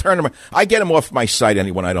chair, I get them off my site,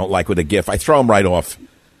 anyone I don't like with a GIF. I throw them right off.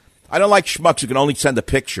 I don't like schmucks who can only send a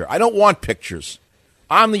picture. I don't want pictures.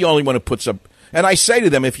 I'm the only one who puts up. And I say to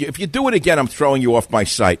them, if you do it again, I'm throwing you off my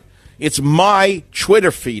site. It's my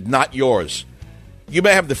Twitter feed, not yours. You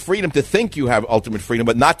may have the freedom to think you have ultimate freedom,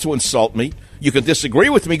 but not to insult me. You can disagree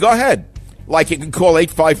with me. Go ahead. Like you can call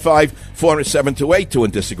 855-400-728 to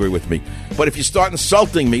and disagree with me. But if you start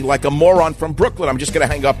insulting me like a moron from Brooklyn, I'm just going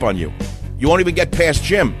to hang up on you. You won't even get past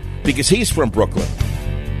Jim because he's from Brooklyn.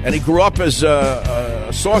 And he grew up as a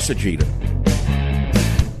sausage eater.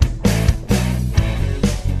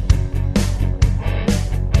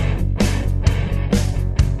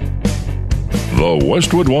 The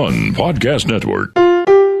Westwood One Podcast Network.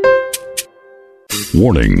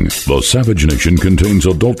 Warning: the Savage Nation contains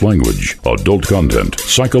adult language, adult content,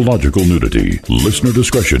 psychological nudity. Listener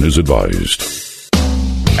discretion is advised.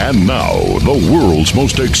 And now, the world's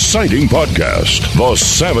most exciting podcast, The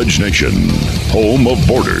Savage Nation, home of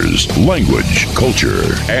borders, language, culture.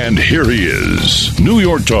 And here he is, New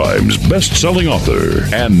York Times best-selling author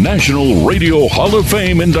and National Radio Hall of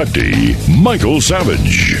Fame inductee, Michael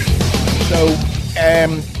Savage. So,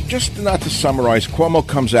 just not to summarize, Cuomo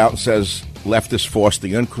comes out and says leftists forced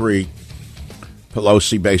the inquiry.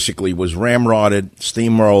 Pelosi basically was ramrodded,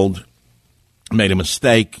 steamrolled, made a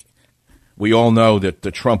mistake. We all know that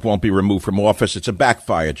Trump won't be removed from office. It's a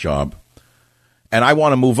backfire job. And I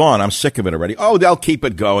want to move on. I'm sick of it already. Oh, they'll keep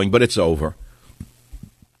it going, but it's over.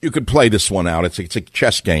 You could play this one out. It's a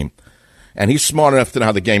chess game. And he's smart enough to know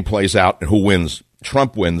how the game plays out and who wins.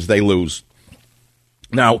 Trump wins, they lose.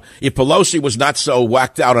 Now, if Pelosi was not so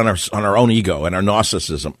whacked out on her own ego and her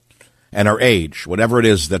narcissism and her age, whatever it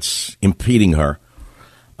is that's impeding her,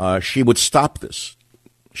 she would stop this.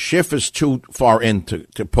 Schiff is too far in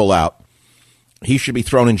to pull out. He should be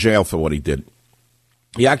thrown in jail for what he did.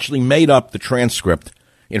 He actually made up the transcript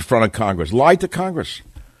in front of Congress, lied to Congress.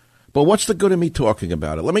 But what's the good of me talking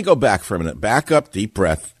about it? Let me go back for a minute. Back up, deep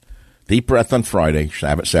breath. Deep breath on Friday,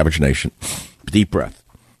 Savage Nation. Deep breath.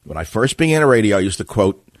 When I first began radio, I used to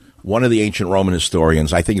quote one of the ancient Roman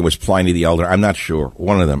historians. I think it was Pliny the Elder. I'm not sure.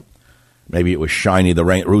 One of them. Maybe it was Shiny the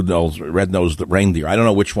red-nosed reindeer. I don't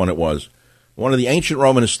know which one it was. One of the ancient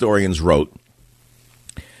Roman historians wrote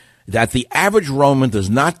that the average Roman does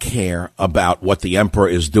not care about what the emperor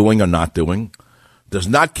is doing or not doing, does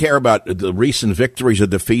not care about the recent victories or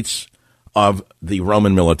defeats of the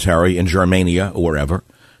Roman military in Germania or wherever.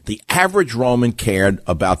 The average Roman cared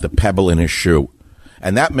about the pebble in his shoe.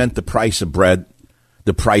 And that meant the price of bread,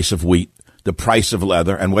 the price of wheat, the price of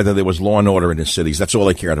leather, and whether there was law and order in his cities. That's all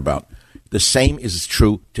they cared about. The same is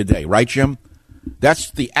true today. Right, Jim? That's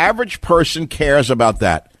the average person cares about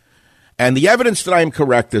that. And the evidence that I am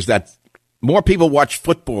correct is that more people watched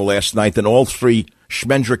football last night than all three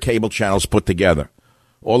Schmendra cable channels put together.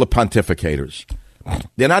 All the pontificators.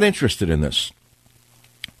 They're not interested in this.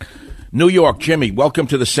 New York, Jimmy, welcome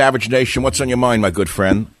to the Savage Nation. What's on your mind, my good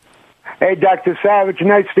friend? Hey, Dr. Savage,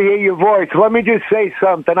 nice to hear your voice. Let me just say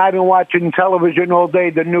something. I've been watching television all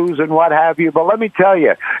day, the news and what have you, but let me tell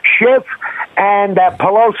you, Schiff and that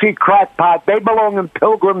Pelosi crackpot, they belong in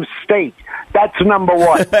Pilgrim State. That's number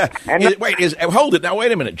one. And hold it. Now,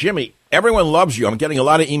 wait a minute, Jimmy. Everyone loves you. I'm getting a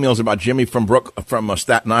lot of emails about Jimmy from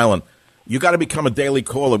Staten Island. You got to become a daily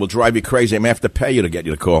caller. We'll drive you crazy. I may have to pay you to get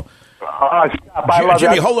you to call. Stop.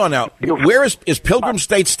 Jimmy, hold on now. Where is Pilgrim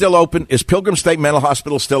State still open? Is Pilgrim State Mental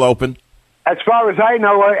Hospital still open? As far as I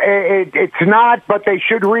know, it's not, but they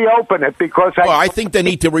should reopen it because I think they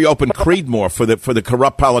need to reopen Creedmoor for the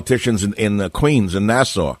corrupt politicians in Queens and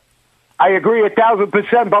Nassau. I agree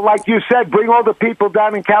 1,000%, but like you said, bring all the people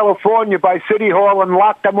down in California by City Hall and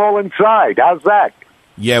lock them all inside. How's that?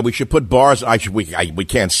 Yeah, we should put bars. We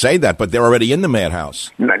can't say that, but they're already in the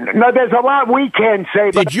madhouse. No, there's a lot we can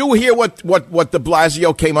say. Did you hear what de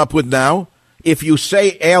Blasio came up with now? If you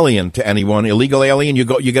say alien to anyone, illegal alien, you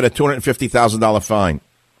get a $250,000 fine.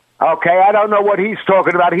 Okay, I don't know what he's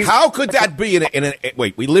talking about. How could that be?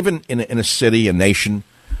 Wait, we live in a city, a nation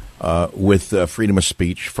with freedom of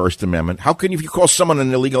speech, First Amendment. How can you call someone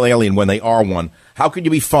an illegal alien when they are one? How could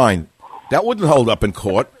you be fined? That wouldn't hold up in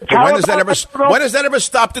court. When has that ever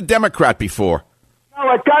stopped a Democrat before?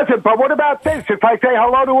 No, it doesn't. But what about this? If I say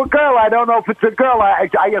hello to a girl, I don't know if it's a girl. I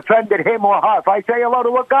offended him or her. If I say hello to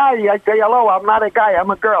a guy, I say hello. I'm not a guy. I'm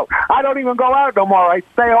a girl. I don't even go out no more. I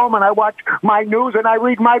stay home and I watch my news and I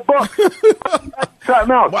read my book.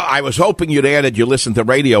 Something else. Well, I was hoping you'd added you listen to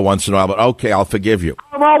radio once in a while, but okay, I'll forgive you.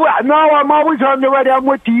 I'm always on the radio. I'm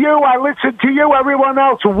with you. I listen to you. Everyone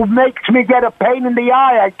else makes me get a pain in the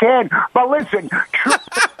eye. I can. But listen.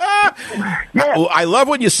 Yeah. I love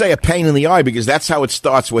when you say a pain in the eye because that's how it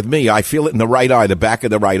starts with me. I feel it in the right eye, the back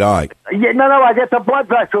of the right eye. Yeah, no, I get the blood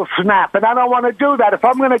vessel snap, and I don't want to do that. If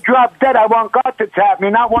I'm going to drop dead, I want God to tap me,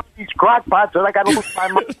 not one of these crackpots that I got to lose my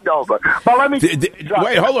mind over. But let me...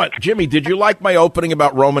 Wait, hold on. Jimmy, did you like my opening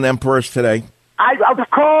about Roman emperors today? Of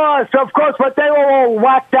course, but they were all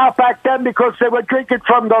whacked out back then because they were drinking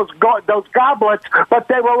from those goblets, but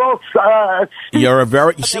they were all...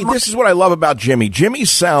 See, this is what I love about Jimmy. Jimmy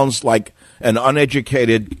sounds like an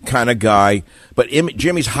uneducated kind of guy, but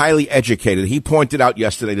Jimmy's highly educated. He pointed out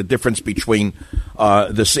yesterday the difference between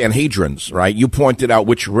the Sanhedrins, right? You pointed out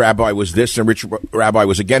which rabbi was this and which rabbi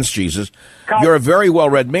was against Jesus. You're a very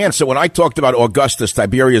well-read man, so when I talked about Augustus,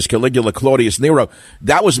 Tiberius, Caligula, Claudius, Nero,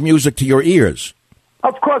 that was music to your ears.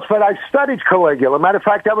 Of course, but I studied Caligula. Matter of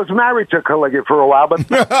fact, I was married to Caligula for a while. But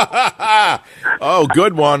oh,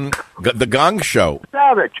 good one. The Gong Show.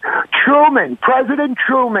 Savage. President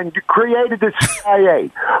Truman created the CIA,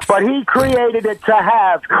 but he created it to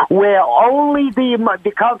have where only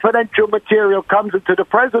the confidential material comes into the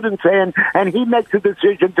president's hand, and he makes a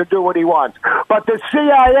decision to do what he wants. But the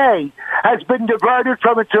CIA has been diverted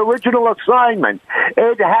from its original assignment.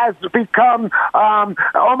 It has become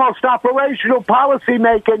almost operational policy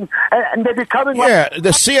making, and they're becoming... Yeah,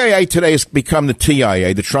 the CIA today has become the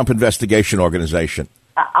TIA, the Trump Investigation Organization.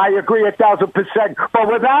 I agree 1,000%.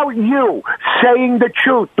 But without you saying the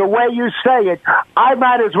truth the way you say it, I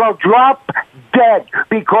might as well drop dead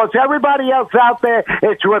because everybody else out there,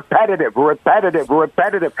 it's repetitive.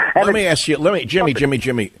 And let me ask you,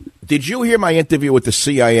 Jimmy, did you hear my interview with the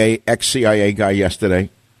CIA, ex-CIA guy yesterday?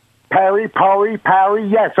 Parry,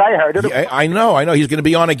 yes, I heard it. Yeah, I know. He's going to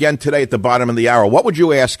be on again today at the bottom of the hour. What would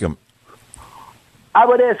you ask him? I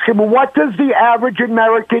would ask him, what does the average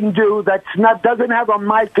American do doesn't have a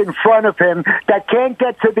mic in front of him, that can't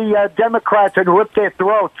get to the Democrats and rip their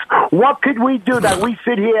throats? What could we do that we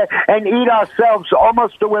sit here and eat ourselves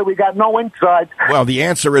almost the way we got no insides? Well, the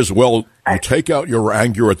answer is, you take out your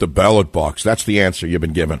anger at the ballot box. That's the answer you've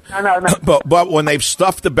been given. No. But when they've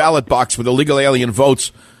stuffed the ballot box with illegal alien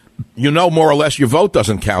votes, more or less your vote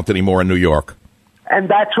doesn't count anymore in New York. And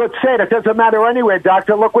that's what's said. It doesn't matter anyway,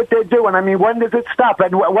 Doctor. Look what they're doing. I mean, when does it stop?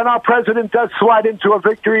 And when our president does slide into a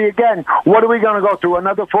victory again, what are we going to go through?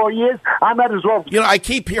 Another 4 years? I might as well. I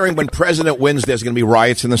keep hearing when president wins, there's going to be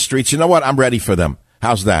riots in the streets. You know what? I'm ready for them.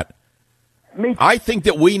 How's that? I think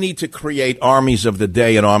that we need to create armies of the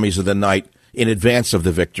day and armies of the night in advance of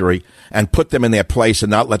the victory and put them in their place and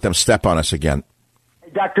not let them step on us again.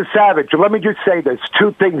 Dr. Savage, let me just say this.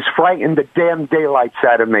 Two things frighten the damn daylights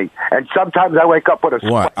out of me. And sometimes I wake up with a...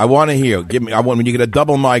 What? I want to hear. When you get a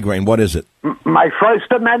double migraine, what is it? My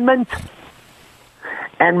First Amendment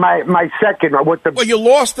and my second. Well, you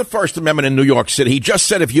lost the First Amendment in New York City. He just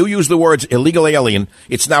said if you use the words illegal alien,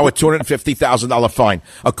 it's now a $250,000 fine,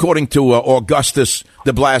 according to Augustus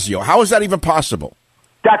de Blasio. How is that even possible?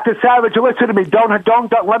 Dr. Savage, listen to me. Don't.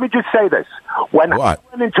 Let me just say this. When what?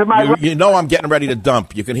 I went into my... I'm getting ready to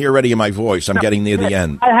dump. You can hear already in my voice. I'm getting near the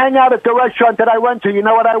end. I hang out at the restaurant that I went to. You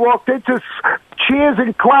know what I walked into? Cheers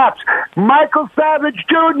and claps. Michael Savage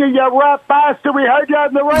Jr., you rat bastard. We heard you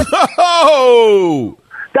on the radio. Oh!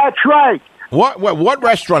 That's right. What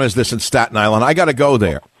restaurant is this in Staten Island? I got to go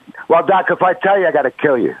there. Well, Doc, if I tell you, I got to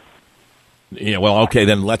kill you. Yeah, well, okay,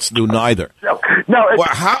 then let's do neither. No. Well,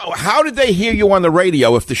 how did they hear you on the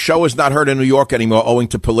radio if the show is not heard in New York anymore owing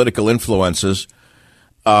to political influences?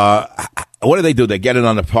 What do? They get it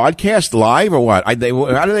on the podcast live or what? How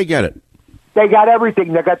do they get it? They got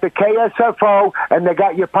everything. They got the KSFO and they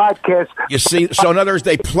got your podcast. You see, so in other words,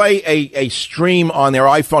 they play a stream on their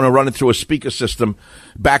iPhone and run it through a speaker system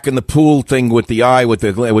back in the pool thing with the eye, with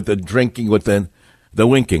the drinking, with the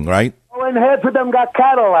winking, right? And half of them got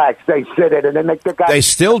Cadillacs they sit in, and then they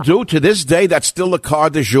still do to this day. That's still the car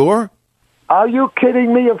du jour. Are you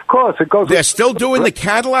kidding me? Of course, it goes. They're still doing the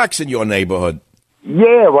Cadillacs in your neighborhood.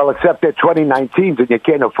 Yeah, well, except they're 2019s, and you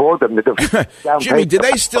can't afford them. Jimmy, do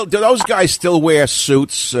those guys still wear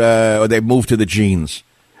suits, or they move to the jeans?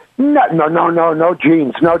 No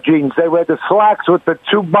jeans, no jeans. They wear the slacks with the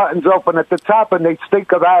two buttons open at the top, and they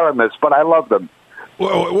stink of Aramis, but I love them.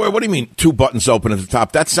 What do you mean, two buttons open at the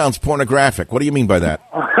top? That sounds pornographic. What do you mean by that?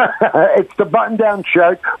 It's the button-down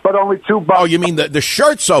shirt, but only two buttons. Oh, you mean the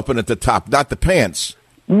shirt's open at the top, not the pants?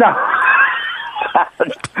 No.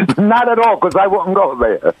 Not at all, because I wouldn't go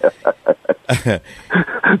there.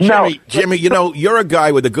 Jimmy, you're a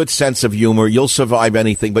guy with a good sense of humor. You'll survive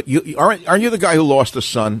anything, but aren't you the guy who lost a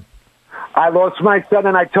son? I lost my son,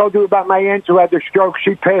 and I told you about my aunt who had the stroke.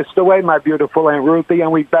 She passed away, my beautiful Aunt Ruthie, and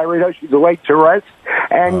we buried her. She's laid to rest.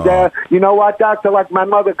 And you know what, Doctor? Like my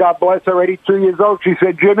mother, God bless her, 82 years old, she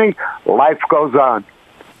said, Jimmy, life goes on.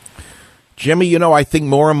 Jimmy, I think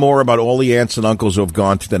more and more about all the aunts and uncles who have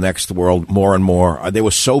gone to the next world, more and more. They were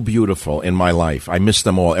so beautiful in my life. I miss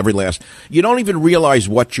them all, every last. You don't even realize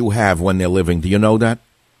what you have when they're living. Do you know that?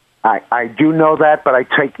 I do know that, but I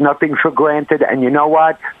take nothing for granted. And you know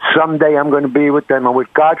what? Someday I'm going to be with them. And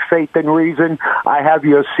with God, faith, and reason, I have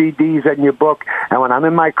your CDs and your book. And when I'm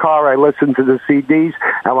in my car, I listen to the CDs.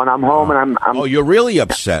 And when I'm home, and I'm oh, you're really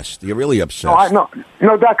obsessed. You're really obsessed. No,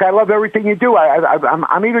 Doc, I love everything you do.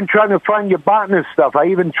 I'm even trying to find your botanist stuff. I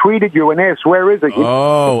even tweeted you and asked, where is it? You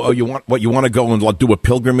want to go and do a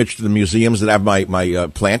pilgrimage to the museums that have my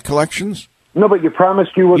plant collections? No, but you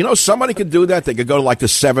promised you would. Somebody could do that. They could go to like the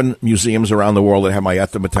 7 museums around the world that have my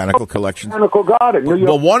ethnobotanical collections. Botanical Garden.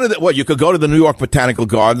 Well, you could go to the New York Botanical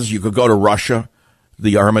Gardens. You could go to Russia.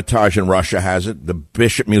 The Hermitage in Russia has it. The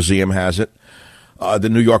Bishop Museum has it. The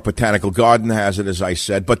New York Botanical Garden has it, as I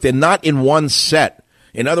said. But they're not in one set.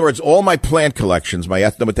 In other words, all my plant collections, my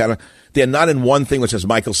ethnobotanical, they're not in one thing which says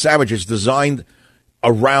Michael Savage. It's designed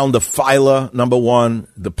around the phyla, number one,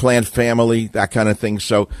 the plant family, that kind of thing.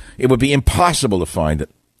 So it would be impossible to find it.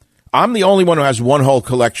 I'm the only one who has one whole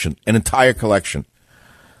collection, an entire collection.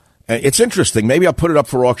 It's interesting. Maybe I'll put it up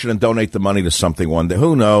for auction and donate the money to something one day.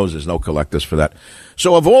 Who knows? There's no collectors for that.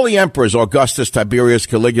 So of all the emperors, Augustus, Tiberius,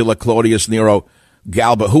 Caligula, Claudius, Nero,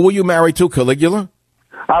 Galba, who were you married to, Caligula?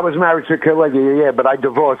 I was married to Caligula, yeah, but I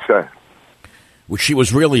divorced her. Well, she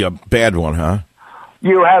was really a bad one, huh?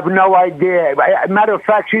 You have no idea. Matter of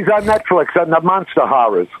fact, she's on Netflix on the Monster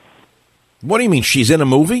Horrors. What do you mean? She's in a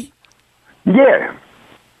movie? Yeah.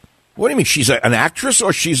 What do you mean? She's an actress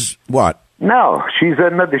or she's what? No, she's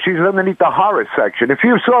underneath the horror section. If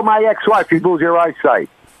you saw my ex-wife, you'd lose your eyesight.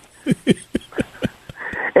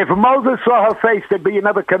 If Moses saw her face, there'd be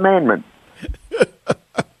another commandment.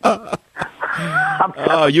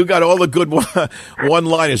 Oh, you got all the good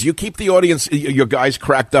one-liners. You keep the audience, your guys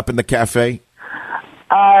cracked up in the cafe?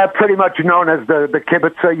 Pretty much known as the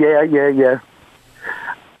kibitzer, yeah.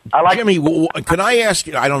 Jimmy, can I ask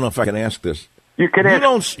you? I don't know if I can ask this. You can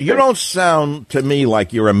ask. You don't sound to me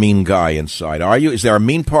like you're a mean guy inside, are you? Is there a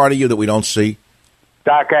mean part of you that we don't see?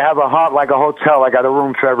 Doc, I have a heart like a hotel. I got a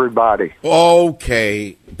room for everybody.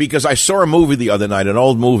 Okay, because I saw a movie the other night, an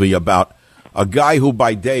old movie about a guy who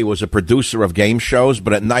by day was a producer of game shows,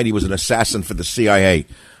 but at night he was an assassin for the CIA.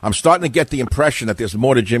 I'm starting to get the impression that there's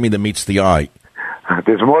more to Jimmy than meets the eye.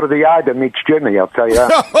 There's more to the eye than meets Jimmy, I'll tell you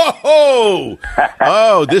that.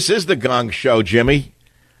 Oh, this is the Gong Show, Jimmy.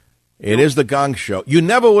 It is the Gong Show. You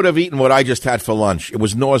never would have eaten what I just had for lunch. It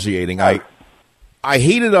was nauseating. I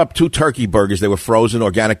heated up 2 turkey burgers. They were frozen,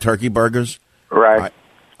 organic turkey burgers. Right.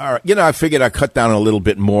 All right. I figured I'd cut down a little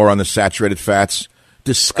bit more on the saturated fats.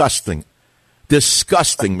 Disgusting,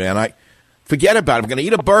 man. Forget about it. I'm going to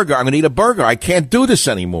eat a burger. I can't do this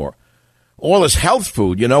anymore. All this health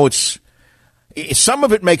food, some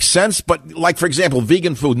of it makes sense, but like, for example,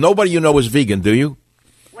 vegan food. Nobody is vegan, do you?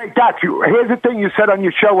 Wait, Doc, here's the thing you said on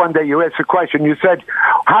your show one day. You asked a question. You said,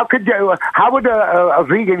 how would a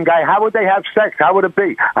vegan guy, how would they have sex? How would it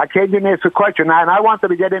be? I came in and asked a question, and I wanted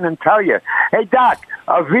to get in and tell you, hey, Doc,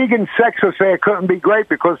 a vegan sex affair couldn't be great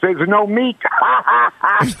because there's no meat.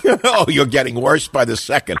 Oh, you're getting worse by the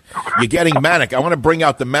second. You're getting manic. I want to bring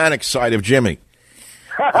out the manic side of Jimmy.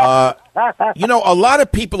 A lot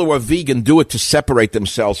of people who are vegan do it to separate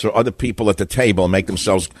themselves from other people at the table and make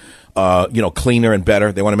themselves, cleaner and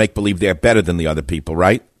better. They want to make believe they're better than the other people,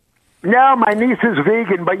 right? No, my niece is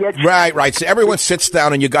vegan, but yet... Right. So everyone sits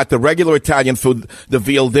down and you got the regular Italian food, the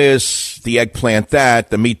veal this, the eggplant that,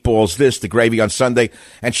 the meatballs this, the gravy on Sunday,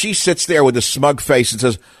 and she sits there with a smug face and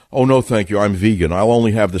says, oh, no, thank you, I'm vegan. I'll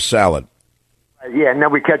only have the salad. Yeah, and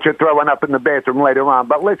then we catch her throwing up in the bathroom later on.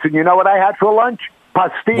 But listen, you know what I had for lunch?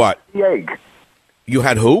 Pastina with the egg. You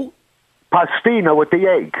had who? Pastina with the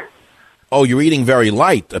egg. Oh, you're eating very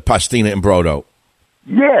light, pastina and brodo.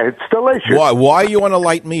 Yeah, it's delicious. Why are you on a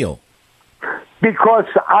light meal? Because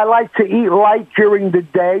I like to eat light during the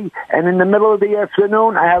day, and in the middle of the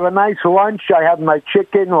afternoon, I have a nice lunch. I have my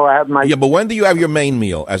chicken, or I have my... Yeah, but when do you have your main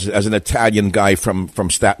meal as an Italian guy from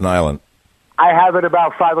Staten Island? I have it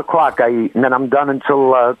about 5 o'clock. I eat, and then I'm done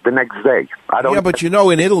until the next day. Yeah, but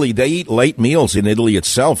in Italy, they eat late meals in Italy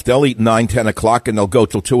itself. They'll eat 9, 10 o'clock, and they'll go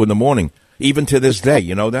till 2 in the morning, even to this day.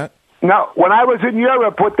 You know that? No, when I was in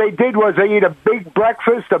Europe, what they did was they eat a big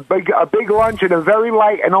breakfast, a big lunch, and a very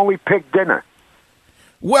light, and only pick dinner.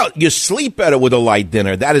 Well, you sleep better with a light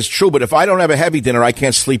dinner. That is true, but if I don't have a heavy dinner, I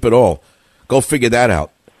can't sleep at all. Go figure that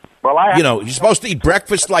out. Well, you're supposed to eat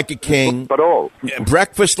breakfast like a king.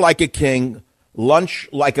 Breakfast like a king. Lunch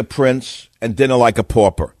like a prince, and dinner like a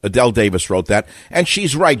pauper. Adele Davis wrote that. And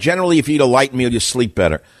she's right. Generally, if you eat a light meal, you sleep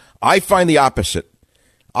better. I find the opposite.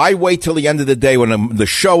 I wait till the end of the day when the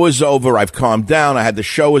show is over. I've calmed down. The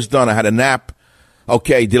show is done. I had a nap.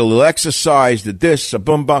 Okay, did a little exercise, did this, a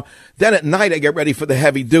boom, boom. Then at night I get ready for the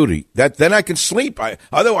heavy duty. Then I can sleep.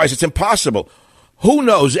 Otherwise, it's impossible. Who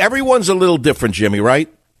knows? Everyone's a little different, Jimmy, right?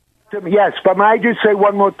 Yes, but may I just say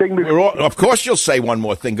one more thing? Of course you'll say one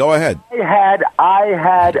more thing. Go ahead.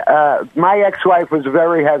 My ex-wife was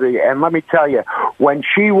very heavy, and let me tell you, when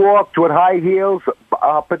she walked with high heels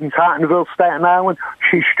up in Tottenville, Staten Island,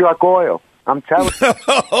 she struck oil. I'm telling you.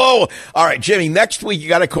 Oh, all right, Jimmy, next week you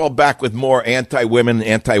got to call back with more anti-women,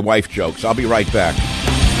 anti-wife jokes. I'll be right back.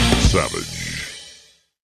 Savage.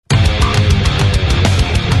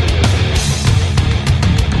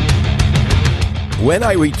 When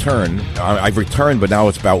I return, I've returned, but now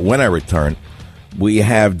it's about when I return. We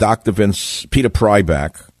have Dr. Peter Pry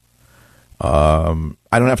back. I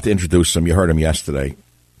don't have to introduce him. You heard him yesterday.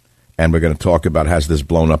 And we're going to talk about has this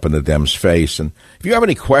blown up in the Dems' face. And if you have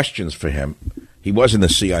any questions for him, he was in the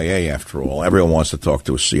CIA after all. Everyone wants to talk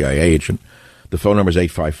to a CIA agent. The phone number is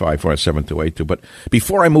 855-47282. But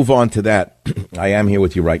before I move on to that, I am here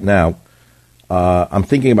with you right now. I'm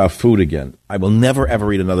thinking about food again. I will never,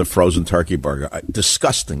 ever eat another frozen turkey burger.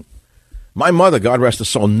 Disgusting. My mother, God rest her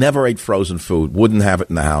soul, never ate frozen food. Wouldn't have it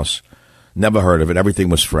in the house. Never heard of it. Everything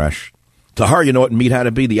was fresh. To her, you know what meat had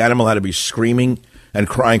to be? The animal had to be screaming and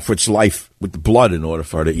crying for its life with the blood in order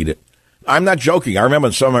for her to eat it. I'm not joking. I remember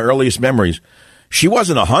some of my earliest memories. She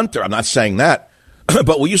wasn't a hunter. I'm not saying that.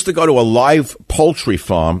 But we used to go to a live poultry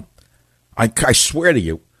farm, I swear to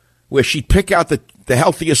you, where she'd pick out the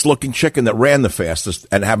healthiest-looking chicken that ran the fastest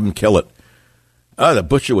and have him kill it. Oh, the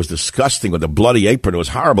butcher was disgusting with a bloody apron. It was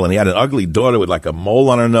horrible, and he had an ugly daughter with like a mole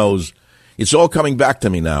on her nose. It's all coming back to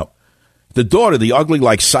me now. The daughter, the ugly,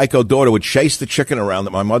 like psycho daughter, would chase the chicken around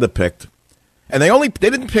that my mother picked. And they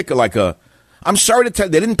didn't pick I'm sorry to tell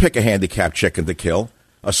you, they didn't pick a handicapped chicken to kill,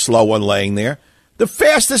 a slow one laying there. The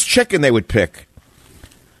fastest chicken they would pick.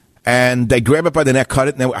 And they grab it by the neck, cut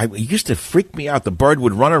it, and it used to freak me out. The bird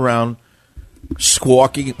would run around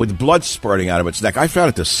squawking with blood spurting out of its neck. I found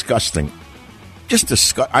it disgusting. Just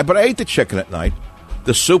disgusting. But I ate the chicken at night.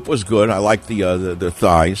 The soup was good. I liked the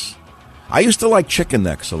thighs. I used to like chicken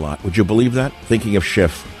necks a lot. Would you believe that? Thinking of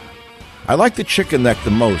Schiff. I like the chicken neck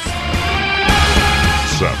the most.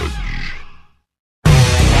 Savage.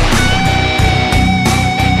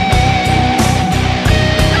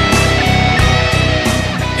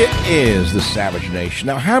 It is the Savage Nation.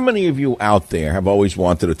 Now, how many of you out there have always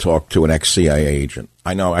wanted to talk to an ex-CIA agent?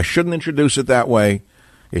 I know I shouldn't introduce it that way.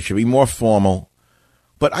 It should be more formal.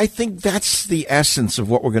 But I think that's the essence of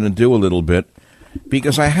what we're going to do a little bit,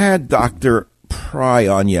 because I had Dr. Pry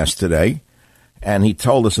on yesterday, and he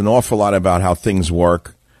told us an awful lot about how things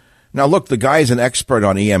work. Now, look, the guy is an expert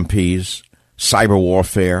on EMPs, cyber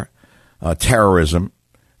warfare, terrorism.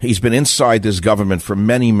 He's been inside this government for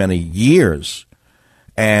many, many years.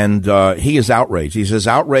 And he is outraged. He's as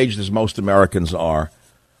outraged as most Americans are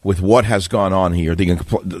with what has gone on here,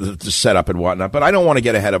 the setup and whatnot. But I don't want to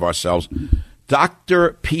get ahead of ourselves.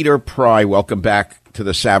 Dr. Peter Pry, welcome back to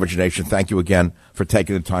the Savage Nation. Thank you again for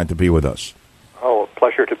taking the time to be with us. Oh, a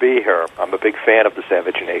pleasure to be here. I'm a big fan of the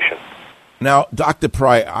Savage Nation. Now, Dr.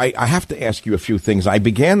 Pry, I have to ask you a few things. I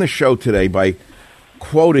began the show today by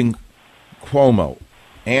quoting Cuomo,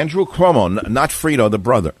 Andrew Cuomo, not Frito, the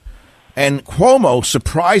brother. And Cuomo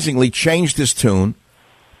surprisingly changed his tune,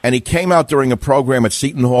 and he came out during a program at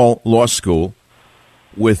Seton Hall Law School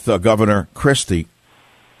with Governor Christie,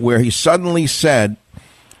 where he suddenly said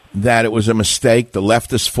that it was a mistake, the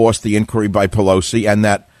leftists forced the inquiry by Pelosi, and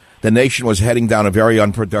that the nation was heading down a very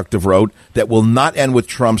unproductive road that will not end with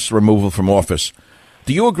Trump's removal from office.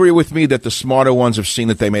 Do you agree with me that the smarter ones have seen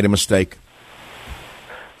that they made a mistake?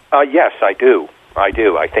 Yes, I do. I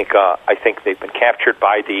think they've been captured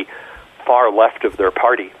by the far left of their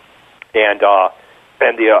party, and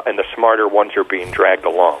the smarter ones are being dragged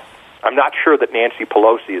along. I'm not sure that Nancy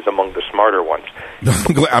Pelosi is among the smarter ones.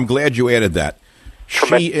 I'm glad you added that.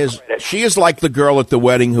 She is like the girl at the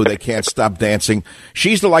wedding who they can't stop dancing.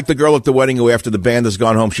 She's like the girl at the wedding who, after the band has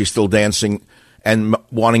gone home, she's still dancing and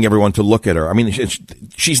wanting everyone to look at her. I mean,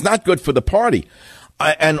 she's not good for the party.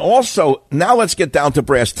 And also, now let's get down to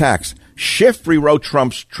brass tacks. Schiff rewrote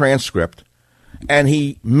Trump's transcript, and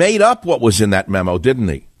he made up what was in that memo, didn't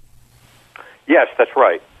he? Yes, that's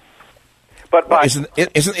right. But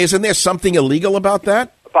isn't there something illegal about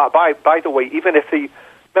that? By the way, even if the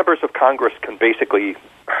members of Congress can basically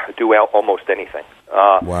do almost anything,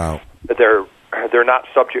 wow, they're not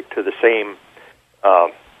subject to the same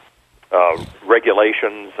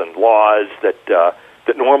regulations and laws that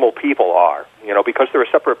normal people are. You know, because they're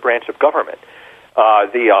a separate branch of government.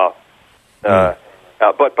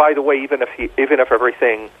 But by the way, even if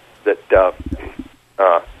everything that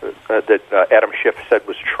Adam Schiff said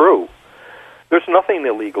was true, there's nothing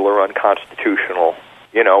illegal or unconstitutional,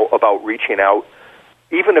 about reaching out.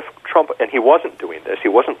 Even if Trump, and he wasn't doing this, he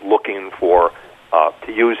wasn't looking for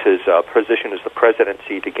to use his position as the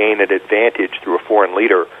presidency to gain an advantage through a foreign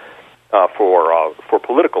leader for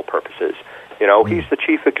political purposes. He's the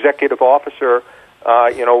chief executive officer,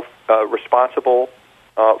 responsible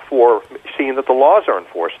for seeing that the laws are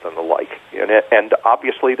enforced and the like. And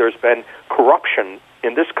obviously there's been corruption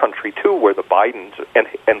in this country too, where the Bidens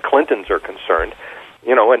and Clintons are concerned.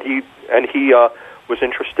 And he was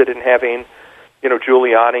interested in having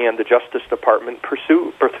Giuliani and the Justice Department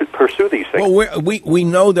pursue these things. Well, we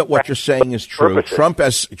know that what you're saying is true. Trump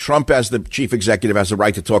as the chief executive has the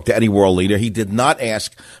right to talk to any world leader. He did not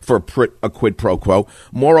ask for a quid pro quo.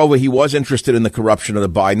 Moreover, he was interested in the corruption of the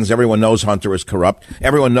Bidens. Everyone knows Hunter is corrupt.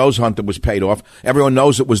 Everyone knows Hunter was paid off. Everyone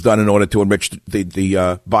knows it was done in order to enrich the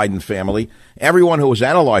Biden family. Everyone who has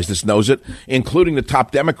analyzed this knows it, including the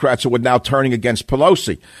top Democrats who are now turning against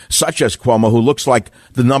Pelosi, such as Cuomo, who looks like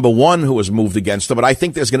the number one who has moved against her. But I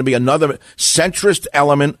think there's going to be another centrist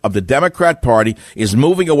element of the Democrat Party is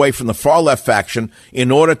moving away from the far left faction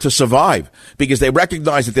in order to survive, because they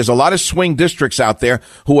recognize that there's a lot of swing districts out there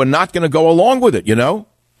who are not going to go along with it,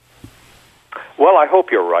 Well, I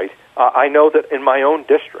hope you're right. I know that in my own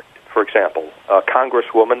district, for example,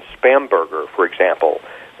 Congresswoman Spamberger, for example,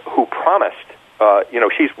 who promised,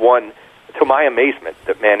 she's one, to my amazement,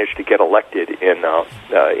 that managed to get elected in,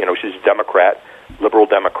 she's a Democrat, liberal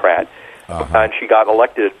Democrat, and she got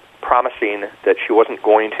elected promising that she wasn't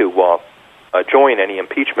going to join any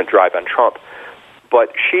impeachment drive on Trump.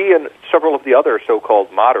 But she and several of the other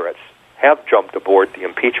so-called moderates have jumped aboard the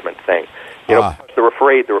impeachment thing. Because they're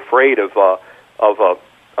afraid of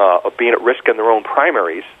being at risk in their own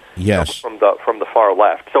primaries. Yes, from the far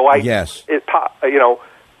left. So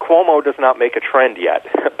Cuomo does not make a trend yet,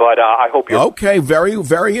 but I hope you're okay. Very,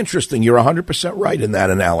 very interesting. You're 100% right in that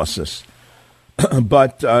analysis.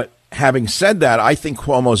 But having said that, I think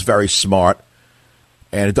Cuomo's very smart,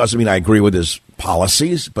 and it doesn't mean I agree with his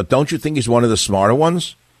policies. But don't you think he's one of the smarter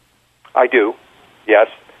ones? I do. Yes,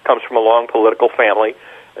 comes from a long political family.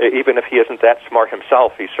 Even if he isn't that smart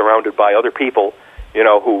himself, he's surrounded by other people,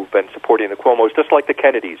 who've been supporting the Cuomos, just like the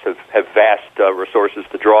Kennedys have vast resources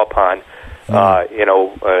to draw upon.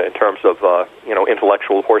 In terms of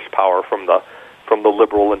intellectual horsepower from the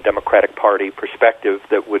liberal and Democratic Party perspective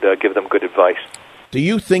that would give them good advice. Do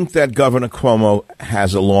you think that Governor Cuomo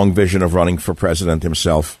has a long vision of running for president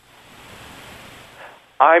himself?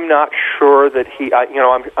 I'm not sure that he.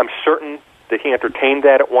 I'm certain that he entertained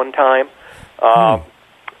that at one time. I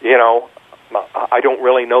don't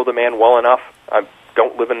really know the man well enough. I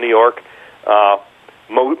don't live in New York.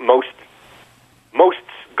 Most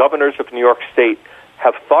governors of New York State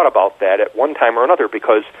have thought about that at one time or another,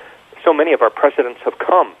 because so many of our presidents have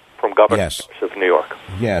come from governors of New York.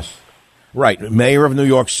 Yes. Right. Mayor of New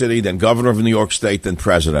York City, then governor of New York State, then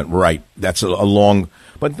president. Right. That's a long,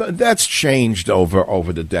 but that's changed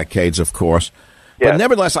over the decades, of course. But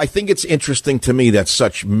nevertheless, I think it's interesting to me that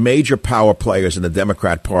such major power players in the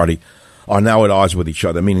Democrat Party are now at odds with each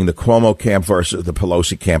other, meaning the Cuomo camp versus the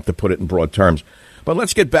Pelosi camp, to put it in broad terms. But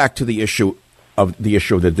let's get back to the issue of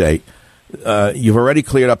the day. You've already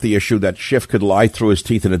cleared up the issue that Schiff could lie through his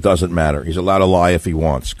teeth and it doesn't matter. He's allowed to lie if he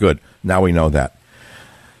wants. Good. Now we know that.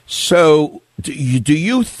 So do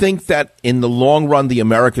you think that in the long run the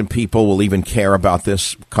American people will even care about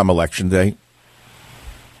this come Election Day?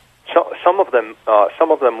 So, some of them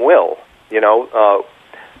will.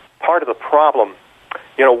 Part of the problem,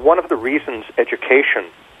 one of the reasons education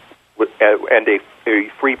and a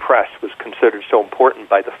free press was considered so important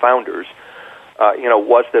by the founders,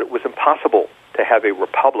 was that it was impossible to have a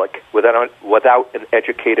republic without an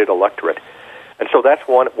educated electorate. And so that's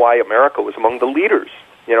why America was among the leaders,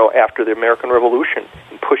 after the American Revolution,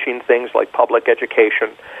 in pushing things like public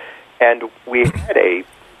education. And we had a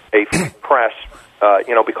free press,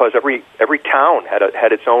 because every town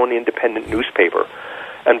had its own independent newspaper.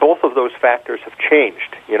 And both of those factors have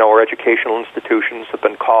changed. Our educational institutions have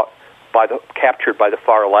been captured by the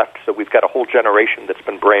far left, so we've got a whole generation that's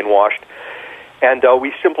been brainwashed. And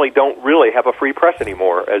we simply don't really have a free press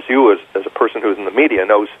anymore, as you, as a person who's in the media,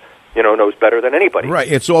 knows better than anybody.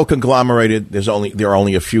 Right. It's all conglomerated. There are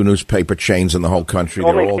only a few newspaper chains in the whole country.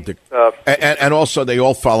 They're all and also they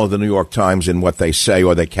all follow the New York Times in what they say,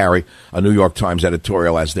 or they carry a New York Times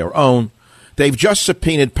editorial as their own. They've just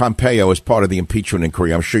subpoenaed Pompeo as part of the impeachment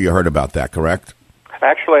inquiry. I'm sure you heard about that, correct?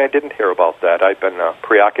 Actually, I didn't hear about that. I've been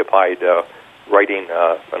preoccupied writing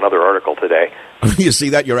another article today. You see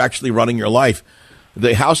that? You're actually running your life.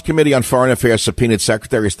 The House Committee on Foreign Affairs subpoenaed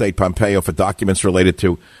Secretary of State Pompeo for documents related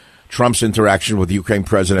to Trump's interaction with Ukraine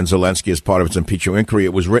President Zelensky as part of its impeachment inquiry.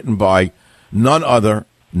 It was written by none other,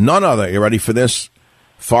 you ready for this?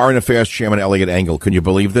 Foreign Affairs Chairman Eliot Engel. Can you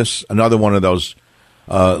believe this? Another one of those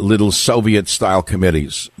little Soviet-style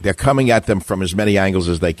committees. They're coming at them from as many angles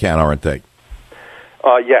as they can, aren't they?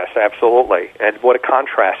 Yes, absolutely. And what a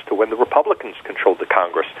contrast to when the Republicans controlled the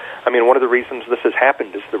Congress. I mean, one of the reasons this has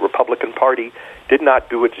happened is the Republican Party did not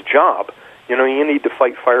do its job. You know, you need to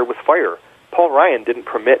fight fire with fire. Paul Ryan didn't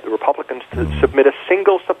permit the Republicans to submit a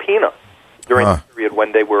single subpoena during the period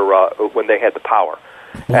when they were when they had the power.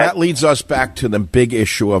 Well, that leads us back to the big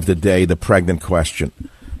issue of the day, the pregnant question.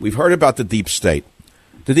 We've heard about the deep state.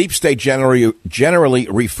 The deep state generally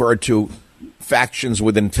referred to factions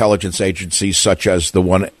with intelligence agencies such as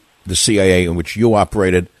the CIA in which you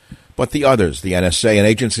operated, but the others, the NSA, and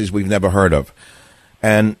agencies we've never heard of.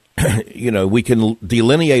 And, you know, we can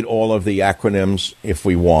delineate all of the acronyms if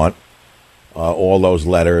we want, all those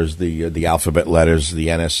letters, the alphabet letters, the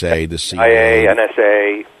NSA, the CIA.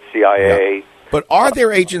 NSA, CIA. Yeah. But are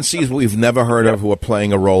there agencies we've never heard of who are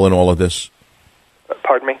playing a role in all of this?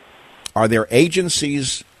 Pardon me? Are there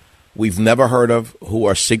agencies we've never heard of who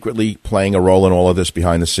are secretly playing a role in all of this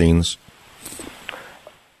behind the scenes?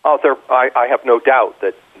 I have no doubt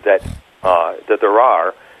that there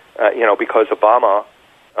are, because Obama,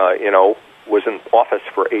 was in office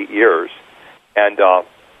for 8 years, and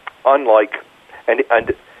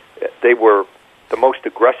they were the most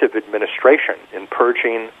aggressive administration in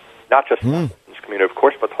purging not just the intelligence community, of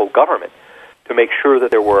course, but the whole government, to make sure that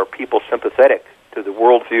there were people sympathetic to the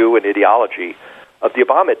worldview and ideology of the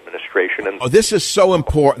Obama administration. And this is so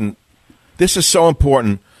important. This is so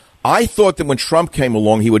important. I thought that when Trump came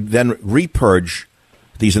along, he would then repurge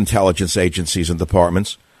these intelligence agencies and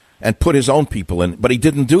departments and put his own people in, but he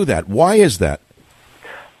didn't do that. Why is that?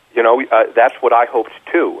 That's what I hoped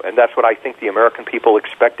too, and that's what I think the American people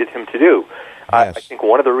expected him to do. Yes. I think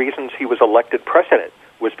one of the reasons he was elected president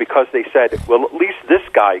was because they said, well, at least this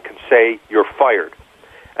guy can say you're fired.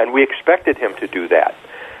 And we expected him to do that.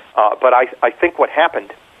 But I think what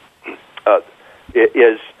happened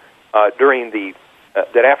is during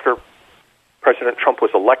that after President Trump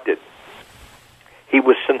was elected, he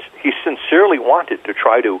sincerely wanted to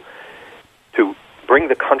try to bring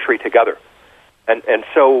the country together. And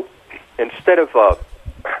so instead of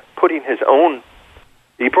putting his own,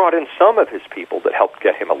 he brought in some of his people that helped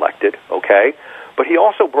get him elected, okay? But he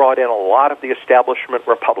also brought in a lot of the establishment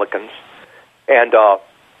Republicans and, to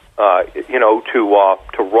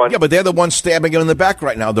run. Yeah, but they're the ones stabbing him in the back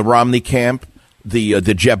right now. The Romney camp, the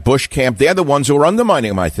Jeb Bush camp, they're the ones who are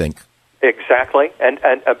undermining him, I think. Exactly. And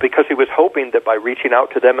because he was hoping that by reaching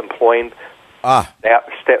out to them, employing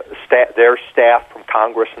their staff from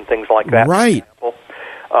Congress and things like that, right? For example,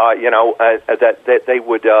 that they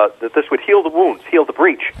would that this would heal the wounds, heal the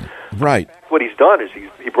breach. Right. In fact, what he's done is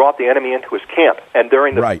he brought the enemy into his camp, and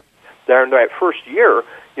during that first year,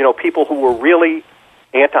 people who were really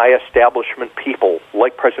anti-establishment people,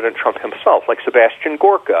 like President Trump himself, like Sebastian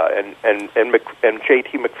Gorka and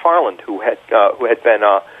J.T. McFarland, who had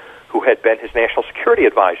been his national security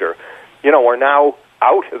advisor, are now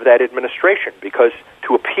out of that administration because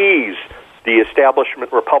to appease the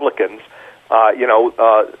establishment Republicans,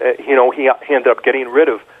 he ended up getting rid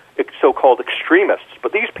of so-called extremists.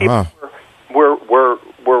 But these people were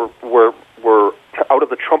out of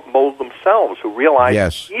the Trump mold themselves, who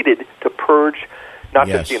realized they needed to purge not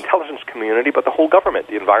just the intelligence community, but the whole government,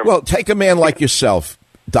 the environment. Well, take a man like yourself,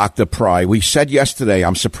 Dr. Pry. We said yesterday,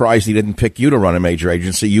 I'm surprised he didn't pick you to run a major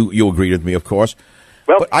agency. You agreed with me, of course.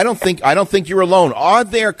 Well, but I don't think you're alone. Are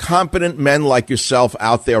there competent men like yourself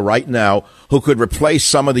out there right now who could replace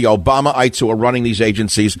some of the Obamaites who are running these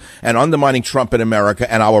agencies and undermining Trump in America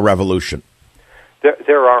and our revolution?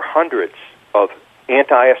 There are hundreds of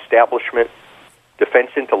anti-establishment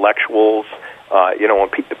defense intellectuals,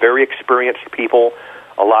 very experienced people,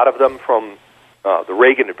 a lot of them from the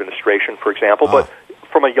Reagan administration, for example, but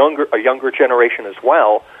from a younger generation as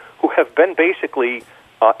well, who have been basically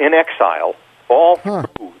in exile all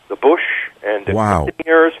through the Bush and the Clinton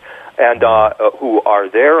years, and who are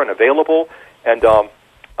there and available. And to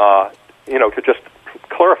just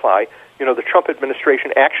clarify, the Trump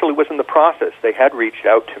administration actually was in the process. They had reached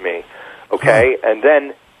out to me, and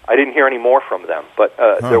then I didn't hear any more from them. But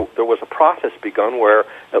there was a process begun where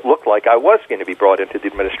it looked like I was going to be brought into the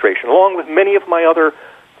administration, along with many of my other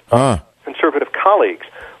conservative colleagues.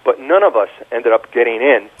 But none of us ended up getting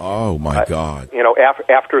in. Oh, my God.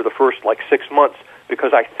 After the first 6 months,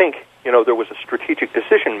 because I think there was a strategic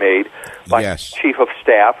decision made by yes. Chief of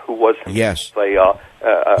Staff who was yes.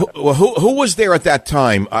 Who was there at that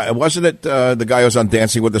time? Wasn't it the guy who was on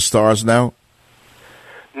Dancing with the Stars now?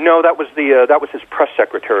 No, that was his press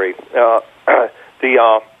secretary. That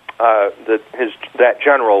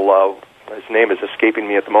general, his name is escaping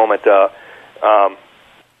me at the moment.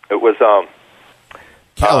 It was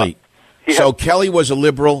Kelly. Kelly was a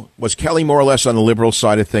liberal. Was Kelly more or less on the liberal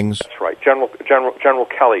side of things? That's right, General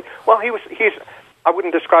Kelly. Well, he's. I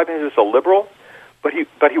wouldn't describe him as a liberal, but he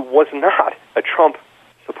was not a Trump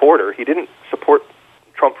supporter. He didn't support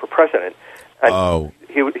Trump for president. And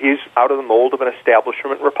he's out of the mold of an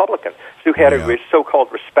establishment Republican. So you had a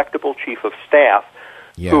so-called respectable chief of staff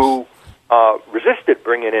who resisted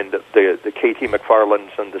bringing in the K.T.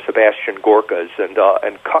 McFarlands and the Sebastian Gorkas and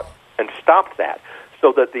stopped that,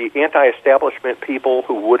 so that the anti-establishment people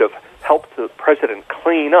who would have helped the president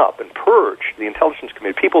clean up and purge the intelligence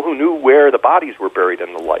community, people who knew where the bodies were buried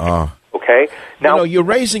and the like. Okay. Now you're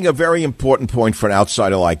raising a very important point for an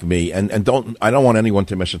outsider like me, and I don't want anyone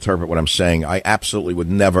to misinterpret what I'm saying. I absolutely would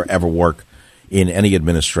never ever work in any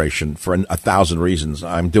administration for 1,000 reasons.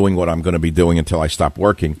 I'm doing what I'm going to be doing until I stop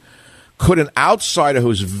working. Could an outsider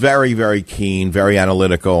who's very, very keen, very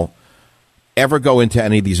analytical, ever go into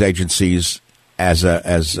any of these agencies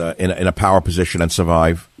in a power position and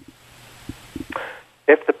survive?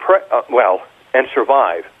 If and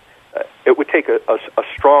survive. It would take a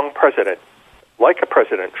strong president, like a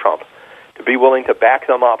President Trump, to be willing to back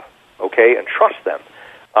them up, okay, and trust them.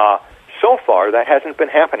 So far, that hasn't been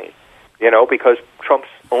happening, because Trump's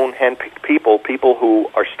own handpicked people who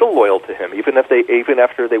are still loyal to him, even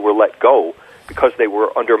after they were let go, because they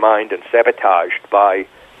were undermined and sabotaged by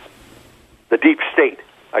the deep state.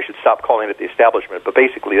 I should stop calling it the establishment, but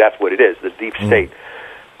basically that's what it is, the deep state.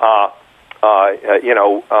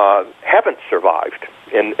 Haven't survived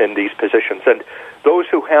in these positions. And those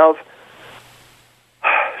who have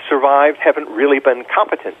survived haven't really been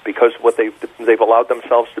competent, because what they've allowed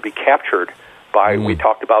themselves to be captured by. We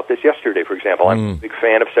talked about this yesterday, for example. I'm a big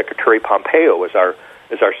fan of Secretary Pompeo as our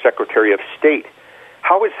Secretary of State.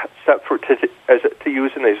 How is to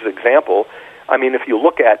use him as an example? I mean, if you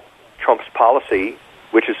look at Trump's policy,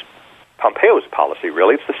 which is Pompeo's policy,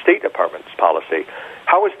 really, it's the State Department's policy.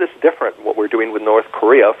 How is this different, what we're doing with North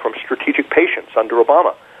Korea, from strategic patience under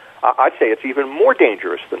Obama? I'd say it's even more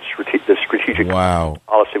dangerous than the strategic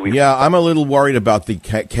policy we've. Yeah, I'm a little worried about the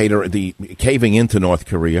caving into North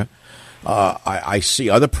Korea. I see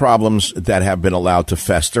other problems that have been allowed to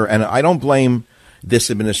fester, and I don't blame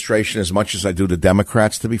this administration as much as I do the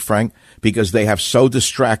Democrats, to be frank, because they have so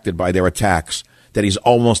distracted by their attacks that he's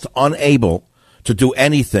almost unable to do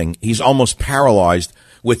anything. He's almost paralyzed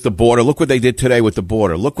with the border. Look what they did today with the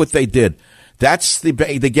border. Look what they did. That's the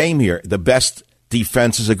game here. The best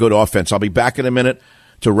defense is a good offense. I'll be back in a minute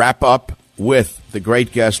to wrap up with the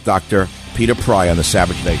great guest, Dr. Peter Pry on the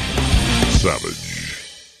Savage Nation. Savage.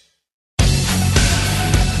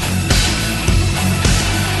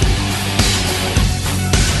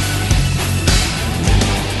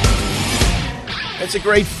 It's a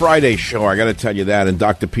great Friday show, I got to tell you that. And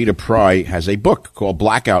Dr. Peter Pry has a book called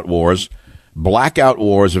Blackout Wars. Blackout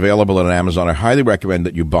Wars, available on Amazon. I highly recommend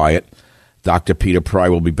that you buy it. Dr. Peter Pry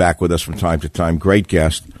will be back with us from time to time. Great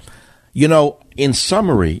guest. In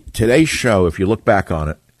summary, today's show, if you look back on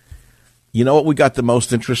it, you know what we got the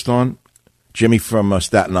most interest on? Jimmy from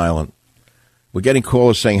Staten Island. We're getting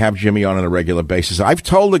callers saying, have Jimmy on a regular basis. I've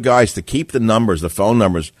told the guys to keep the phone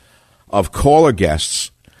numbers of caller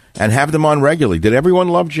guests and have them on regularly. Did everyone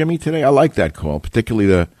love Jimmy today? I like that call, particularly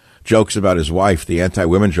the jokes about his wife. The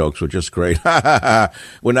anti-women jokes were just great.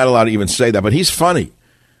 We're not allowed to even say that, but he's funny.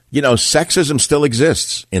 Sexism still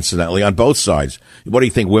exists, incidentally, on both sides. What do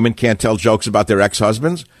you think? Women can't tell jokes about their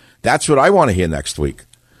ex-husbands? That's what I want to hear next week.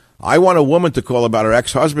 I want a woman to call about her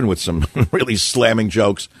ex-husband with some really slamming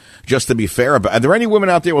jokes, just to be fair. Are there any women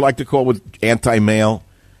out there who would like to call with anti-male,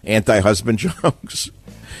 anti-husband jokes?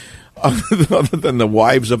 Other than the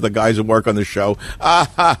wives of the guys who work on the show. All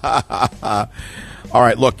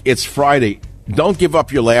right, look, it's Friday. Don't give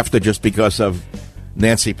up your laughter just because of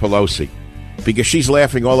Nancy Pelosi, because she's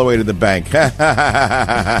laughing all the way to the bank.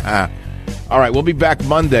 All right, we'll be back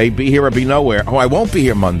Monday. Be here or be nowhere. Oh, I won't be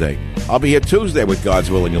here Monday. I'll be here Tuesday with God's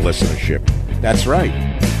will and your listenership. That's right.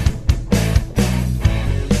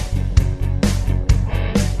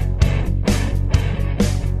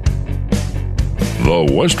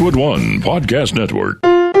 The Westwood One Podcast Network.